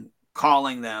phone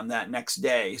calling them that next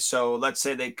day. So let's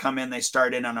say they come in, they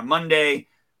start in on a Monday.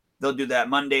 They'll do that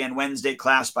Monday and Wednesday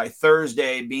class. By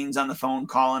Thursday, Bean's on the phone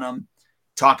calling them,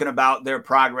 talking about their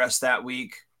progress that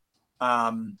week,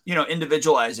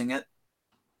 individualizing it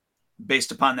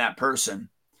based upon that person.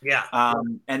 Yeah.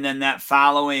 And then that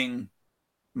following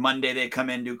Monday, they come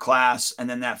in, do class. And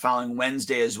then that following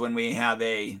Wednesday is when we have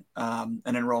an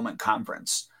enrollment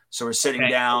conference. So we're sitting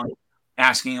down,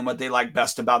 asking them what they like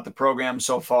best about the program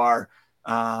so far.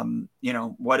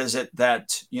 What is it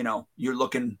that, you're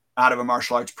looking out of a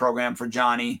martial arts program for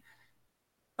Johnny?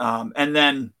 And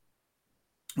then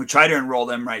we try to enroll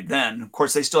them right then. Of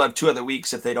course, they still have 2 other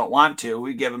weeks if they don't want to.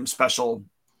 We give them special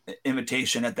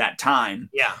invitation at that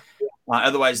time. Yeah.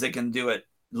 Otherwise, they can do it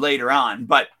later on.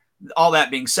 But all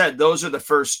that being said, those are the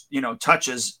first,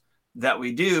 touches that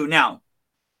we do. Now,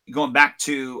 going back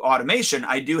to automation,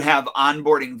 I do have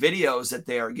onboarding videos that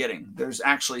they are getting. There's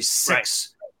actually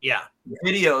 6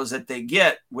 videos that they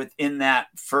get within that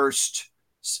first,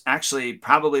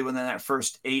 probably within that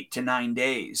first 8 to 9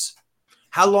 days.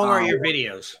 How long are your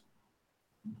videos?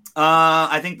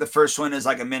 I think the first one is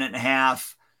like 1.5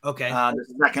 minutes. Okay.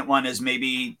 The second one is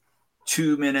maybe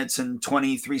 2 minutes and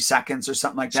 23 seconds or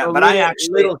something like that. So but I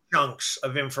actually little chunks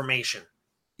of information.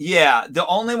 Yeah. The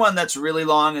only one that's really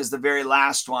long is the very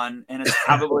last one. And it's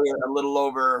probably it's probably like a little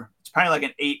over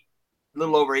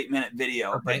 8-minute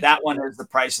video. Okay. But that one is the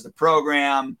price of the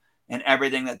program and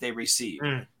everything that they receive.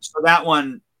 So that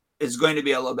one is going to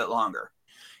be a little bit longer.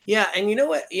 Yeah. And you know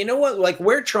what, like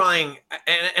we're trying,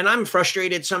 and I'm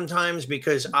frustrated sometimes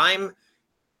because I'm,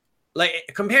 like,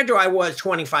 compared to I was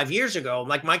 25 years ago,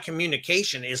 like my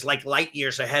communication is like light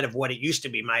years ahead of what it used to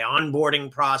be, my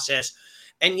onboarding process.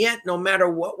 And yet, no matter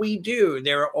what we do,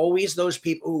 there are always those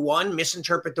people who, one,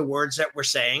 misinterpret the words that we're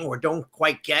saying or don't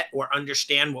quite get or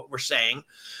understand what we're saying.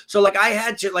 So like I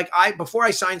had to, before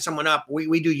I sign someone up,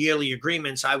 we do yearly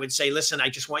agreements. I would say, listen, I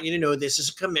just want you to know this is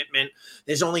a commitment.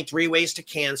 There's only 3 ways to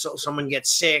cancel. Someone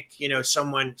gets sick,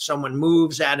 someone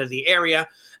moves out of the area.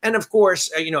 And of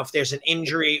course, if there's an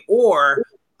injury or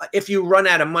if you run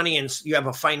out of money and you have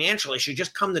a financial issue,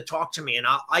 just come to talk to me. And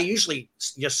I usually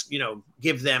just,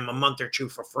 give them a month or 2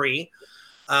 for free.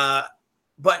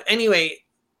 But anyway,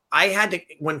 I had to,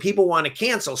 when people want to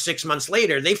cancel 6 months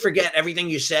later, they forget everything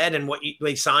you said and what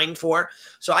they signed for.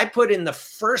 So I put in the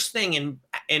first thing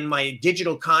in my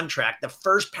digital contract, the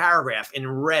first paragraph in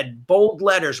red, bold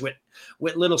letters with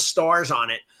little stars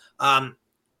on it.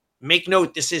 Make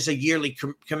note, this is a yearly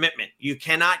commitment. You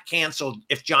cannot cancel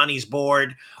if Johnny's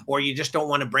bored or you just don't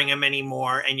want to bring him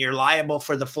anymore, and you're liable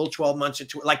for the full 12 months.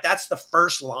 Like that's the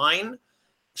first line.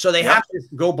 So they have to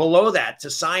go below that to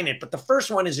sign it. But the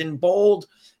first one is in bold,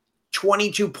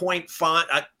 22-point font,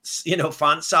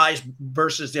 font size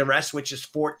versus the rest, which is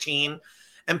 14.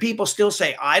 And people still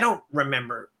say, I don't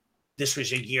remember this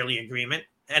was a yearly agreement.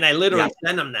 And I literally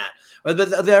send them that.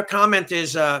 But their comment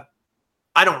is, I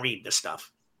don't read this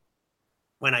stuff.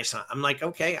 When I sign, I'm like,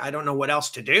 okay, I don't know what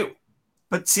else to do.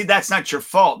 But see, that's not your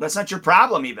fault. That's not your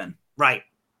problem even. Right.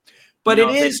 But it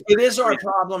is our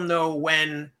problem though,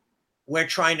 when we're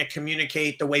trying to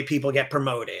communicate the way people get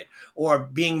promoted or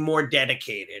being more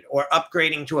dedicated or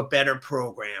upgrading to a better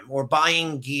program or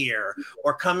buying gear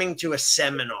or coming to a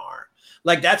seminar.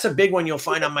 Like that's a big one you'll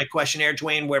find on my questionnaire,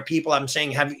 Duane, where people, I'm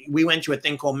saying, we went to a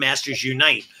thing called Masters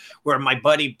Unite, where my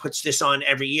buddy puts this on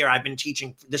every year. I've been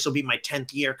teaching. This will be my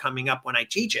 10th year coming up when I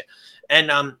teach it.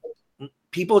 And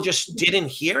people just didn't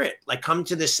hear it. Like, come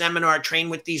to the seminar, train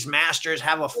with these masters,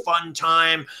 have a fun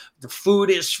time. The food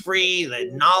is free.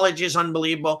 The knowledge is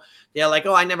unbelievable. They're like,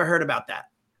 oh, I never heard about that.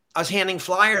 I was handing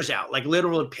flyers out, like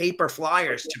literal paper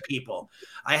flyers to people.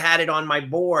 I had it on my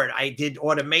board. I did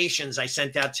automations. I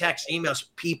sent out texts, emails.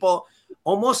 People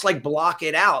almost like block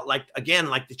it out. Like, again,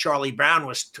 like the Charlie Brown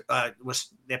was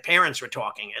their parents were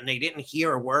talking and they didn't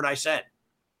hear a word I said.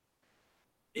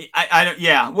 I don't.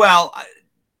 Yeah. Well,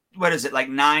 what is it, like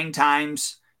 9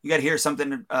 times You got to hear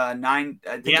something nine.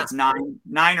 I think Yeah. it's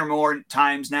nine or more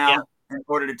times now Yeah. in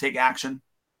order to take action.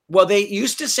 Well, they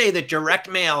used to say that direct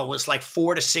mail was like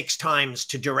 4 to 6 times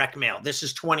to direct mail. This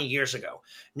is 20 years ago.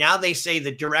 Now they say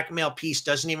the direct mail piece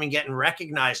doesn't even get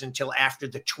recognized until after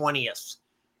the 20th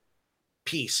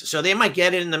piece. So they might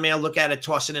get it in the mail, look at it,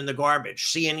 toss it in the garbage,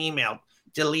 see an email,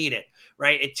 delete it,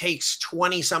 right? It takes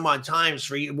 20 some odd times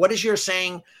for you. What is your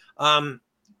saying?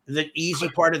 The easy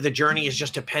part of the journey is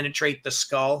just to penetrate the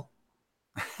skull.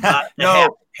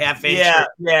 No, half inch.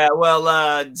 Yeah.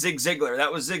 Well, Zig Ziglar.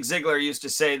 That was Zig Ziglar used to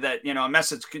say that, you know, a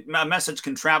message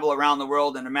can travel around the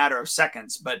world in a matter of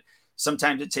seconds, but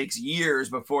sometimes it takes years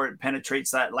before it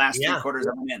penetrates that last 3/4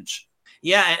 of an inch.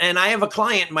 Yeah, and I have a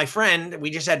client, my friend, we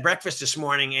just had breakfast this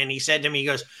morning, and he said to me, he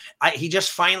goes, he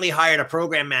just finally hired a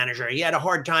program manager. He had a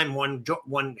hard time. One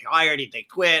hired, they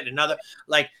quit, another,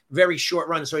 like, very short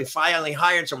run. So he finally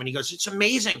hired someone. He goes, it's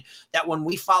amazing that when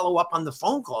we follow up on the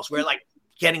phone calls, we're like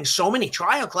getting so many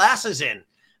trial classes in.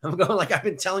 I'm going, like, I've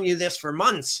been telling you this for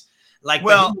months. Like,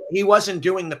 well, he wasn't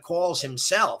doing the calls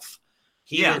himself.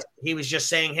 He was just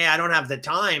saying, hey, I don't have the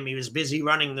time. He was busy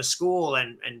running the school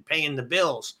and paying the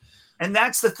bills. And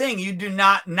that's the thing. You do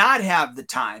not have the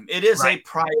time. It is a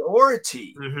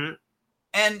priority. Mm-hmm.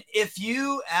 And if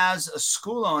you, as a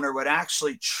school owner, would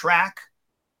actually track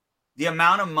the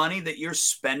amount of money that you're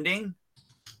spending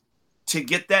to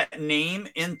get that name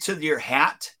into your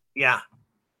hat,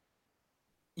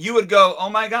 you would go, oh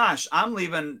my gosh, I'm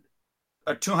leaving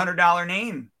a $200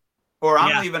 name, or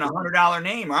I'm leaving $100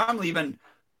 name, or I'm leaving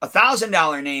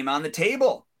 $1,000 name on the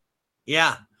table.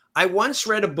 Yeah. I once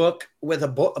read a book with a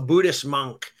Buddhist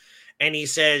monk, and he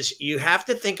says, you have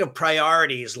to think of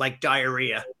priorities like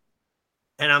diarrhea.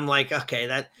 And I'm like,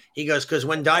 okay, he goes, because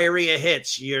when diarrhea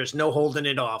hits, there's no holding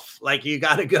it off. Like, you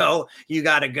got to go,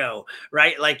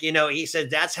 right? Like, you know, he said,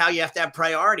 that's how you have to have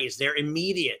priorities. They're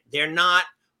immediate. They're not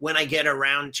when I get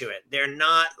around to it. They're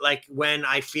not like when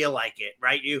I feel like it,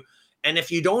 right? And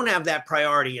if you don't have that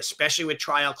priority, especially with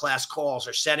trial class calls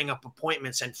or setting up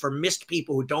appointments, and for missed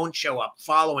people who don't show up,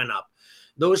 following up,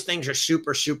 those things are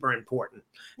super, super important.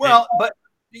 Well, but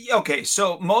okay,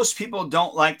 so most people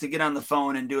don't like to get on the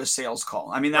phone and do a sales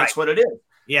call. I mean, that's what it is.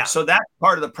 Yeah. So that's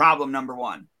part of the problem, number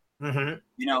one. Mm-hmm.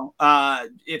 You know,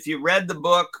 if you read the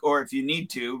book, or if you need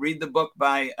to read the book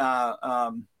by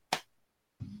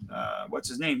what's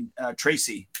his name?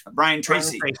 Brian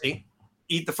Tracy.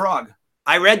 Eat the Frog.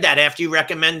 I read that after you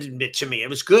recommended it to me. It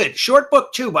was good. Short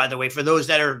book too, by the way, for those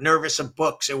that are nervous of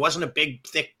books. It wasn't a big,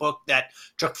 thick book that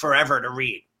took forever to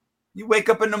read. You wake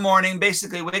up in the morning and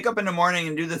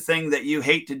do the thing that you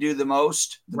hate to do the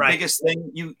most. The biggest thing,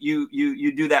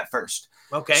 you do that first.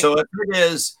 Okay. So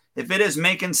if it is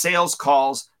making sales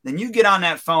calls, then you get on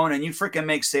that phone and you freaking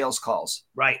make sales calls.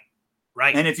 Right.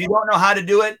 And if you don't know how to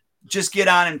do it, just get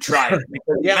on and try it.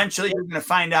 Because eventually you're going to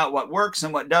find out what works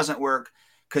and what doesn't work.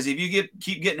 Because if you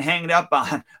keep getting hung up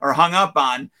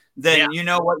on, then you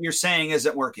know what you're saying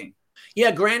isn't working.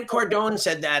 Yeah, Grant Cardone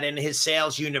said that in his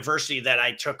sales university that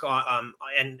I took on,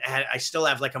 and I still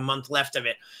have like a month left of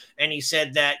it. And he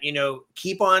said that, you know,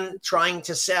 keep on trying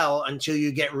to sell until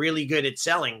you get really good at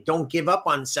selling. Don't give up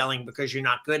on selling because you're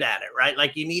not good at it, right?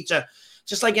 Like, you need to,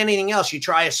 just like anything else, you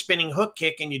try a spinning hook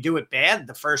kick and you do it bad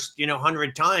the first,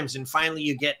 100 times. And finally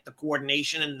you get the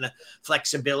coordination and the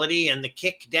flexibility and the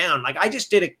kick down. Like, I just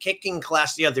did a kicking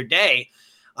class the other day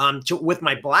with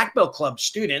my black belt club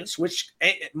students, which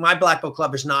my black belt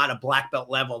club is not a black belt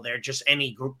level. They're just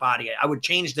any group body. I would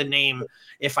change the name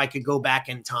if I could go back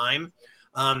in time.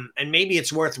 And maybe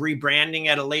it's worth rebranding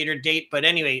at a later date. But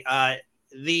anyway,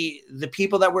 the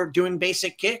people that were doing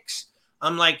basic kicks,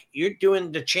 I'm like, you're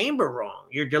doing the chamber wrong.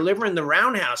 You're delivering the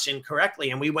roundhouse incorrectly.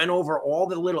 And we went over all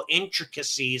the little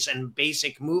intricacies and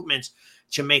basic movements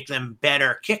to make them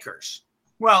better kickers.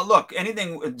 Well, look,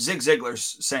 anything Zig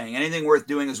Ziglar's saying, anything worth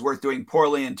doing is worth doing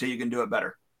poorly until you can do it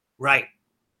better. Right.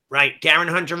 Darren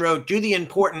Hunter wrote, do the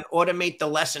important, automate the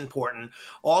less important.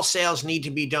 All sales need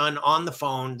to be done on the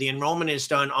phone. The enrollment is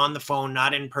done on the phone,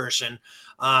 not in person.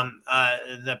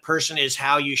 The person is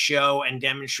how you show and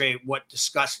demonstrate what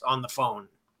discussed on the phone.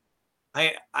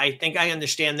 I think I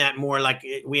understand that more, like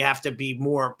we have to be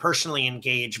more personally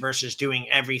engaged versus doing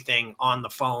everything on the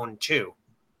phone too.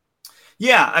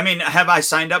 Yeah. I mean, have I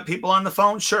signed up people on the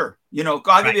phone? Sure.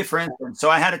 I'll give you for instance. So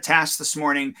I had a task this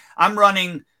morning. I'm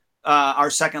running our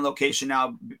second location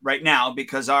right now,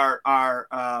 because our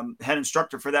head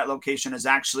instructor for that location is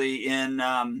actually in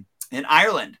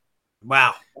Ireland.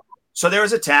 Wow. So there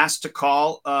was a task to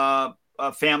call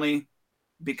a family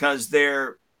because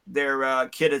their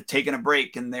kid had taken a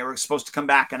break and they were supposed to come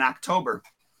back in October.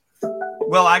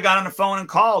 Well, I got on the phone and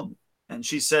called, And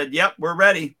she said, yep, we're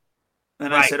ready.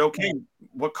 And Right. I said, okay,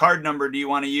 what card number do you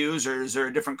want to use? Or is there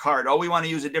a different card? Oh, we want to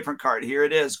use a different card. Here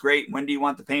it is. Great. When do you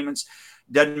want the payments?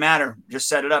 Doesn't matter. Just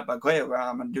set it up. Okay, well,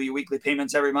 I'm going to do your weekly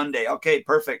payments every Monday. Okay,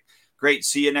 perfect. Great.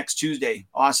 See you next Tuesday.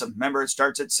 Awesome. Remember, it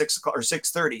starts at 6 o'clock or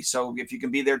 6:30. So if you can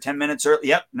be there 10 minutes early.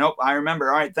 Yep. Nope. I remember.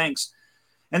 All right. Thanks.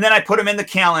 And then I put them in the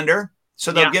calendar.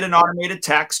 So they'll get an automated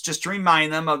text just to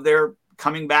remind them of their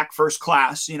coming back first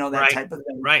class, that type of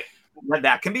thing. Right.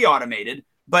 That can be automated.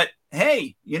 But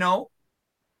hey,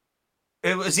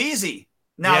 it was easy.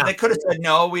 Now, they could have said,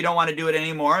 no, we don't want to do it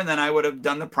anymore. And then I would have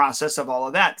done the process of all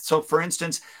of that. So, for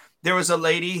instance, there was a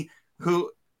lady who,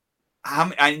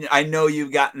 I know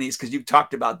you've gotten these because you've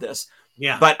talked about this.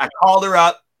 Yeah. But I called her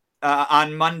up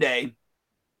on Monday.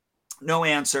 No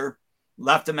answer.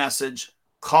 Left a message.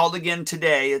 Called again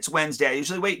today. It's Wednesday. I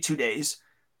usually wait 2 days.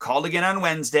 Called again on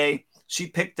Wednesday. She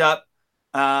picked up.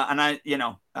 And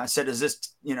I said, is this,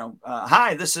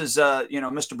 hi, this is,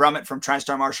 Mr. Brumitt from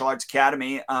TriStar Martial Arts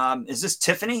Academy. Is this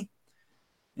Tiffany?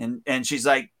 And she's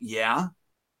like, yeah.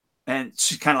 And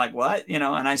she's kind of like, what? And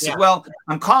I said, well,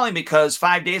 I'm calling because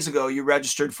 5 days ago you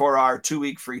registered for our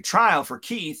 2-week free trial for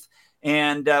Keith.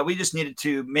 And we just needed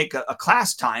to make a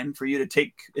class time for you to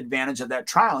take advantage of that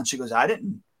trial. And she goes, I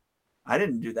didn't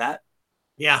do that.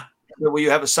 Yeah. Well, you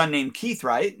have a son named Keith,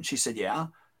 right? And she said, yeah.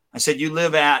 I said, you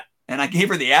live at, and I gave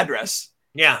her the address.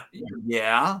 Yeah.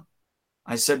 Yeah.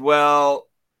 I said, well,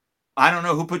 I don't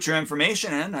know who put your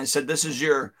information in. I said, is this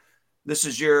your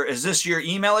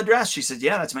email address? She said,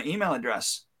 yeah, that's my email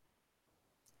address.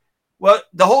 Well,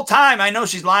 the whole time I know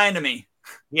she's lying to me.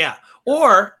 Yeah.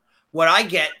 Or what I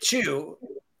get too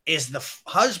is the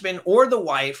husband or the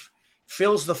wife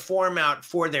fills the form out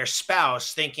for their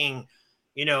spouse thinking,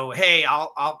 hey,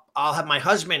 I'll have my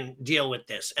husband deal with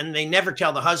this. And they never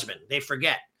tell the husband. They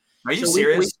forget. Are you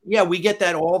serious? We get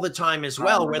that all the time as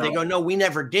well, where they go, no, we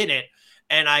never did it.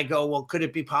 And I go, well, could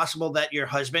it be possible that your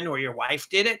husband or your wife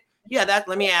did it? Yeah,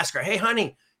 let me ask her. Hey,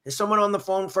 honey, is someone on the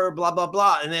phone for blah, blah,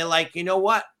 blah? And they're like, you know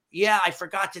what? Yeah, I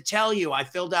forgot to tell you. I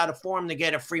filled out a form to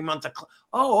get a free month of.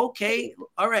 Oh, okay.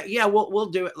 All right. Yeah, we'll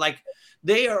do it. Like,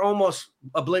 they are almost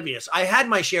oblivious. I had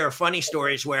my share of funny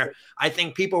stories where I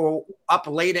think people were up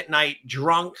late at night,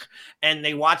 drunk, and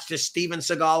they watched a Steven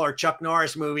Seagal or Chuck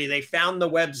Norris movie. They found the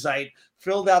website,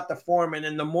 filled out the form, and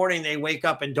in the morning they wake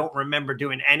up and don't remember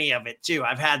doing any of it too.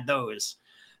 I've had those.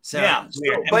 So, yeah.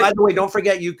 And by the way, don't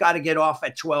forget, you've got to get off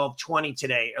at 12:20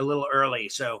 today, a little early.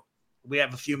 So we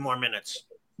have a few more minutes.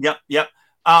 Yep.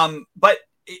 But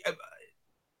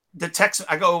the text,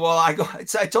 I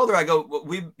told her,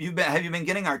 have you been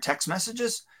getting our text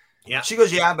messages? Yeah. She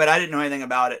goes, yeah, but I didn't know anything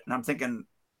about it. And I'm thinking,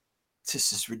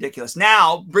 this is ridiculous.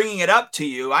 Now, bringing it up to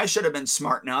you, I should have been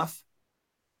smart enough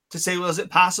to say, well, is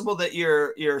it possible that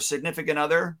your significant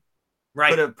other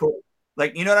could have put,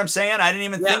 like, you know what I'm saying? I didn't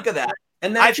even think of that.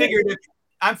 And I figured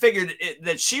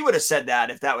that she would have said that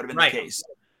if that would have been the case.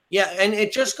 Yeah, and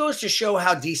it just goes to show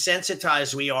how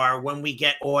desensitized we are when we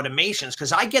get automations,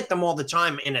 because I get them all the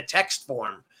time in a text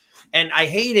form. And I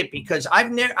hate it because I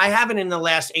haven't in the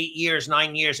last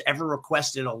 9 years ever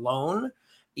requested a loan.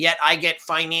 Yet I get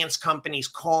finance companies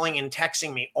calling and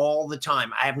texting me all the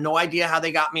time. I have no idea how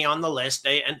they got me on the list.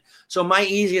 And so my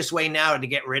easiest way now to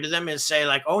get rid of them is say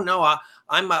like, oh no,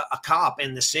 I'm a cop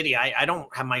in the city. I don't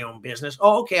have my own business.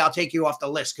 Oh, okay, I'll take you off the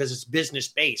list because it's business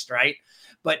based, right?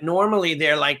 But normally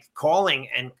they're like calling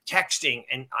and texting,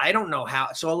 and I don't know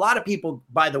how. So a lot of people,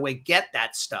 by the way, get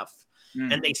that stuff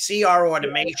and they see our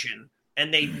automation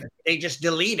and they just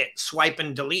delete it, swipe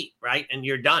and delete, right? And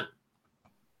you're done.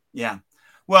 Yeah.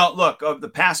 Well, look, over the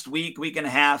past week and a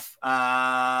half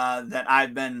that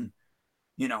I've been,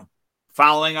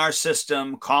 following our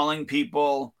system, calling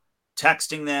people,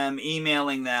 texting them,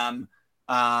 emailing them,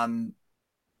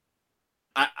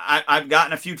 I've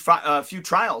gotten a few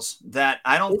trials that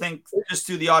I don't think just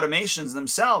through the automations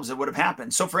themselves it would have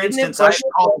happened. So, for instance, I was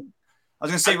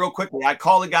going to say real quickly, I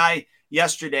called a guy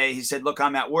yesterday. He said, "Look,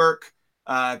 I'm at work.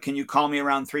 Can you call me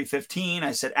around 3:15?"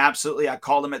 I said, "Absolutely." I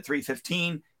called him at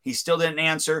 3:15. He still didn't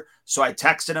answer, so I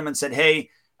texted him and said,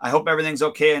 "Hey, I hope everything's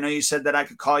okay. I know you said that I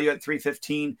could call you at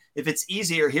 3:15. If it's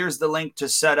easier, here's the link to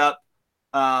set up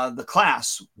the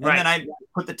class." And then I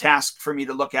put the task for me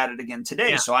to look at it again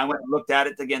today. Yeah. So I went and looked at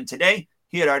it again today.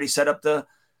 He had already set up the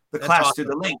class through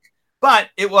the link. But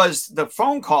it was the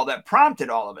phone call that prompted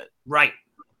all of it. Right.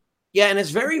 Yeah, and it's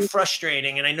very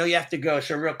frustrating. And I know you have to go.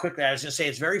 So real quickly, I was going to say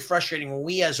it's very frustrating when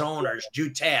we as owners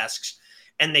do tasks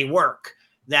and they work.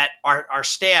 that our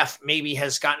staff maybe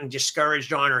has gotten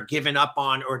discouraged on or given up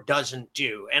on or doesn't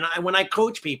do. And when I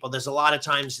coach people, there's a lot of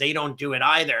times they don't do it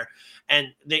either. And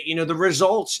the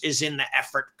results is in the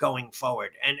effort going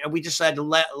forward. And we just had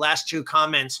the last two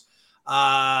comments,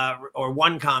 or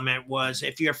one comment was,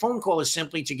 if your phone call is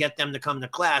simply to get them to come to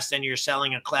class, then you're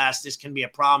selling a class. This can be a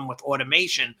problem with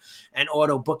automation and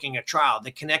auto booking a trial.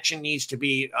 The connection needs to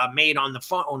be made on the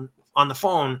phone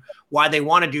why they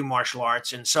want to do martial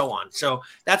arts and so on. So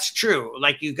that's true.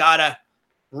 Like, you got to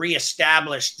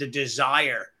reestablish the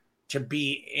desire to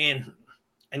be in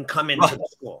and come into the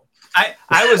school.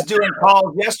 I was doing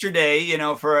calls yesterday,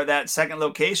 for that second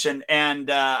location, and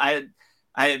I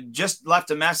had just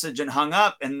left a message and hung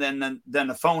up, and then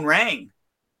the phone rang.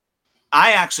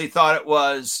 I actually thought it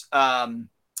was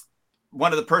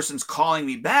one of the persons calling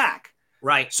me back.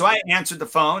 Right. So I answered the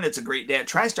phone. It's a great day at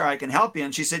TriStar. I can help you.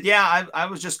 And she said, yeah, I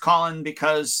was just calling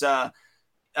because, I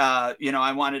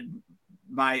wanted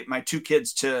my two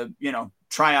kids to,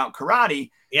 try out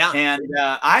karate. Yeah. And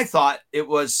I thought it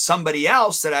was somebody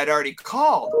else that I'd already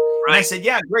called. Right. And I said,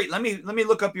 yeah, great. Let me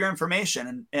look up your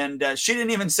information. And she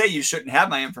didn't even say you shouldn't have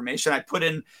my information. I put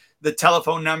in the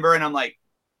telephone number and I'm like,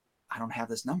 I don't have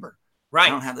this number. Right.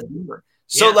 I don't have the number.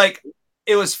 So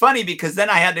it was funny because then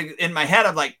I had to, in my head,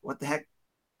 I'm like, what the heck?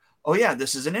 Oh yeah,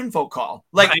 this is an info call.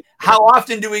 Like, right. How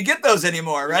often do we get those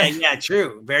anymore? Right. Yeah,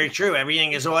 true. Very true.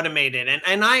 Everything is automated.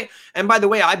 And by the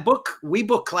way, we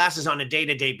book classes on a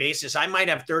day-to-day basis. I might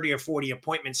have 30 or 40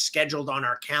 appointments scheduled on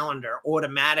our calendar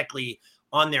automatically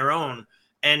on their own.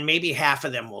 And maybe half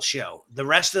of them will show. The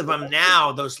rest of them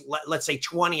now, those, let's say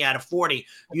 20 out of 40,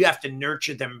 you have to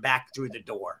nurture them back through the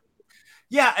door.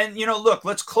 Yeah. And, look,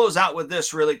 let's close out with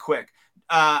this really quick.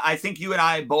 I think you and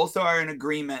I both are in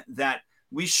agreement that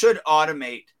we should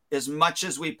automate as much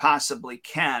as we possibly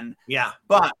can. Yeah.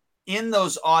 But in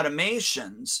those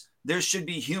automations, there should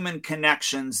be human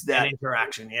connections and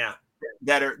interaction. Yeah.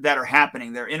 That are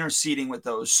happening. They're interceding with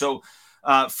those. So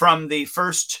from the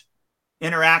first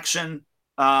interaction,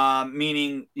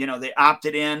 meaning, they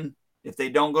opted in. If they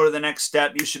don't go to the next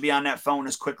step, you should be on that phone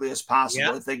as quickly as possible.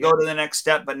 Yeah. If they go to the next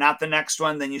step, but not the next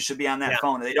one, then you should be on that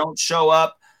phone. If they don't show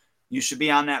up, you should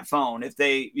be on that phone. If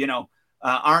they,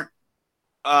 aren't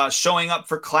showing up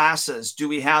for classes, do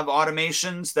we have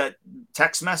automations that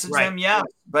text message them? Yeah.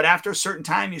 But after a certain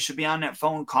time, you should be on that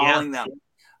phone calling them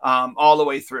all the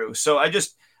way through. So I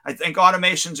think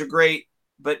automations are great,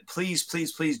 but please,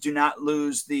 please, please do not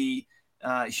lose the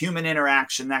human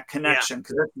interaction, that connection,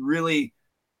 because that's really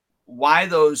why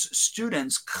those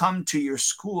students come to your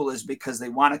school, is because they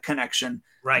want a connection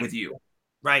with you.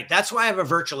 Right. That's why I have a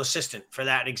virtual assistant, for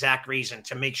that exact reason,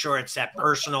 to make sure it's that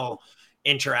personal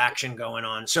interaction going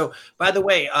on. So, by the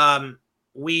way,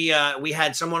 we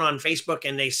had someone on Facebook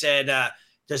and they said,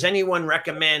 does anyone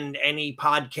recommend any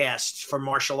podcasts for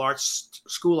martial arts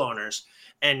school owners?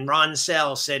 And Ron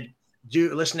Sell said,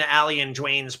 listen to Allie and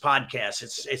Duane's podcast.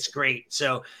 It's great.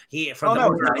 So he,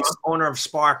 owner of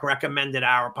Spark, recommended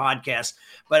our podcast.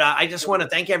 But I just want to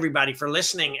thank everybody for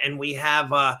listening. And we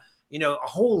have a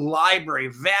whole library,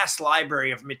 vast library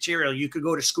of material. You could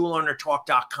go to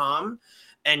schoolownertalk.com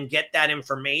and get that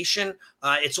information.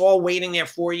 It's all waiting there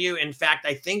for you. In fact,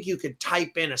 I think you could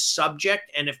type in a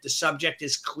subject, and if the subject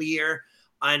is clear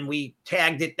and we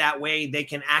tagged it that way, they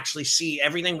can actually see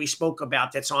everything we spoke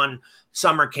about that's on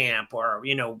summer camp or,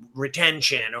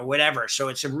 retention or whatever. So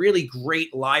it's a really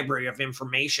great library of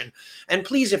information. And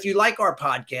please, if you like our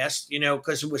podcast,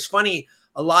 because it was funny,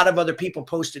 a lot of other people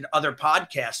posted other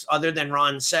podcasts other than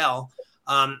Ron Sell.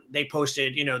 They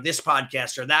posted, this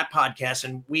podcast or that podcast,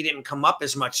 and we didn't come up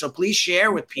as much. So please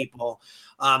share with people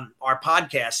our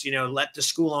podcast, let the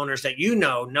school owners that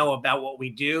know about what we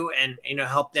do, and,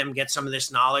 help them get some of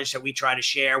this knowledge that we try to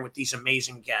share with these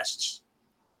amazing guests.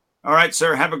 All right,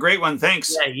 sir. Have a great one.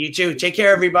 Thanks. Yeah, you too. Take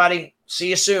care, everybody.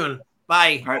 See you soon.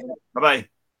 Bye. All right. Bye-bye.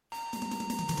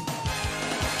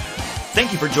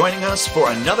 Thank you for joining us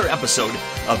for another episode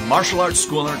of Martial Arts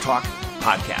School Owner Talk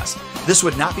podcast. This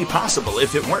would not be possible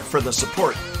if it weren't for the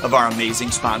support of our amazing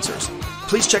sponsors.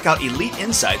 Please check out Elite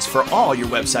Insights for all your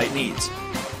website needs.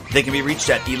 They can be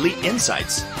reached at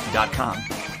eliteinsights.com.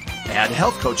 Add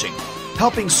Health Coaching,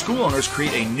 helping school owners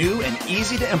create a new and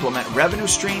easy to implement revenue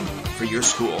stream for your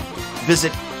school.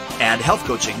 Visit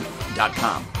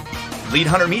addhealthcoaching.com. Lead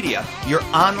Hunter Media, your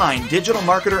online digital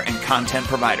marketer and content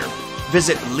provider.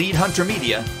 Visit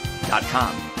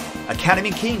leadhuntermedia.com.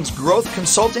 Academy Kings Growth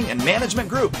Consulting and Management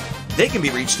Group. They can be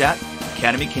reached at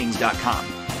academykings.com.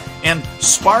 And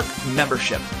Spark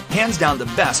Membership, hands down the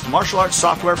best martial arts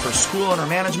software for school owner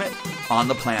management on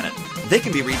the planet. They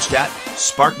can be reached at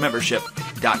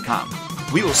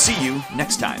sparkmembership.com. We will see you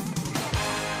next time.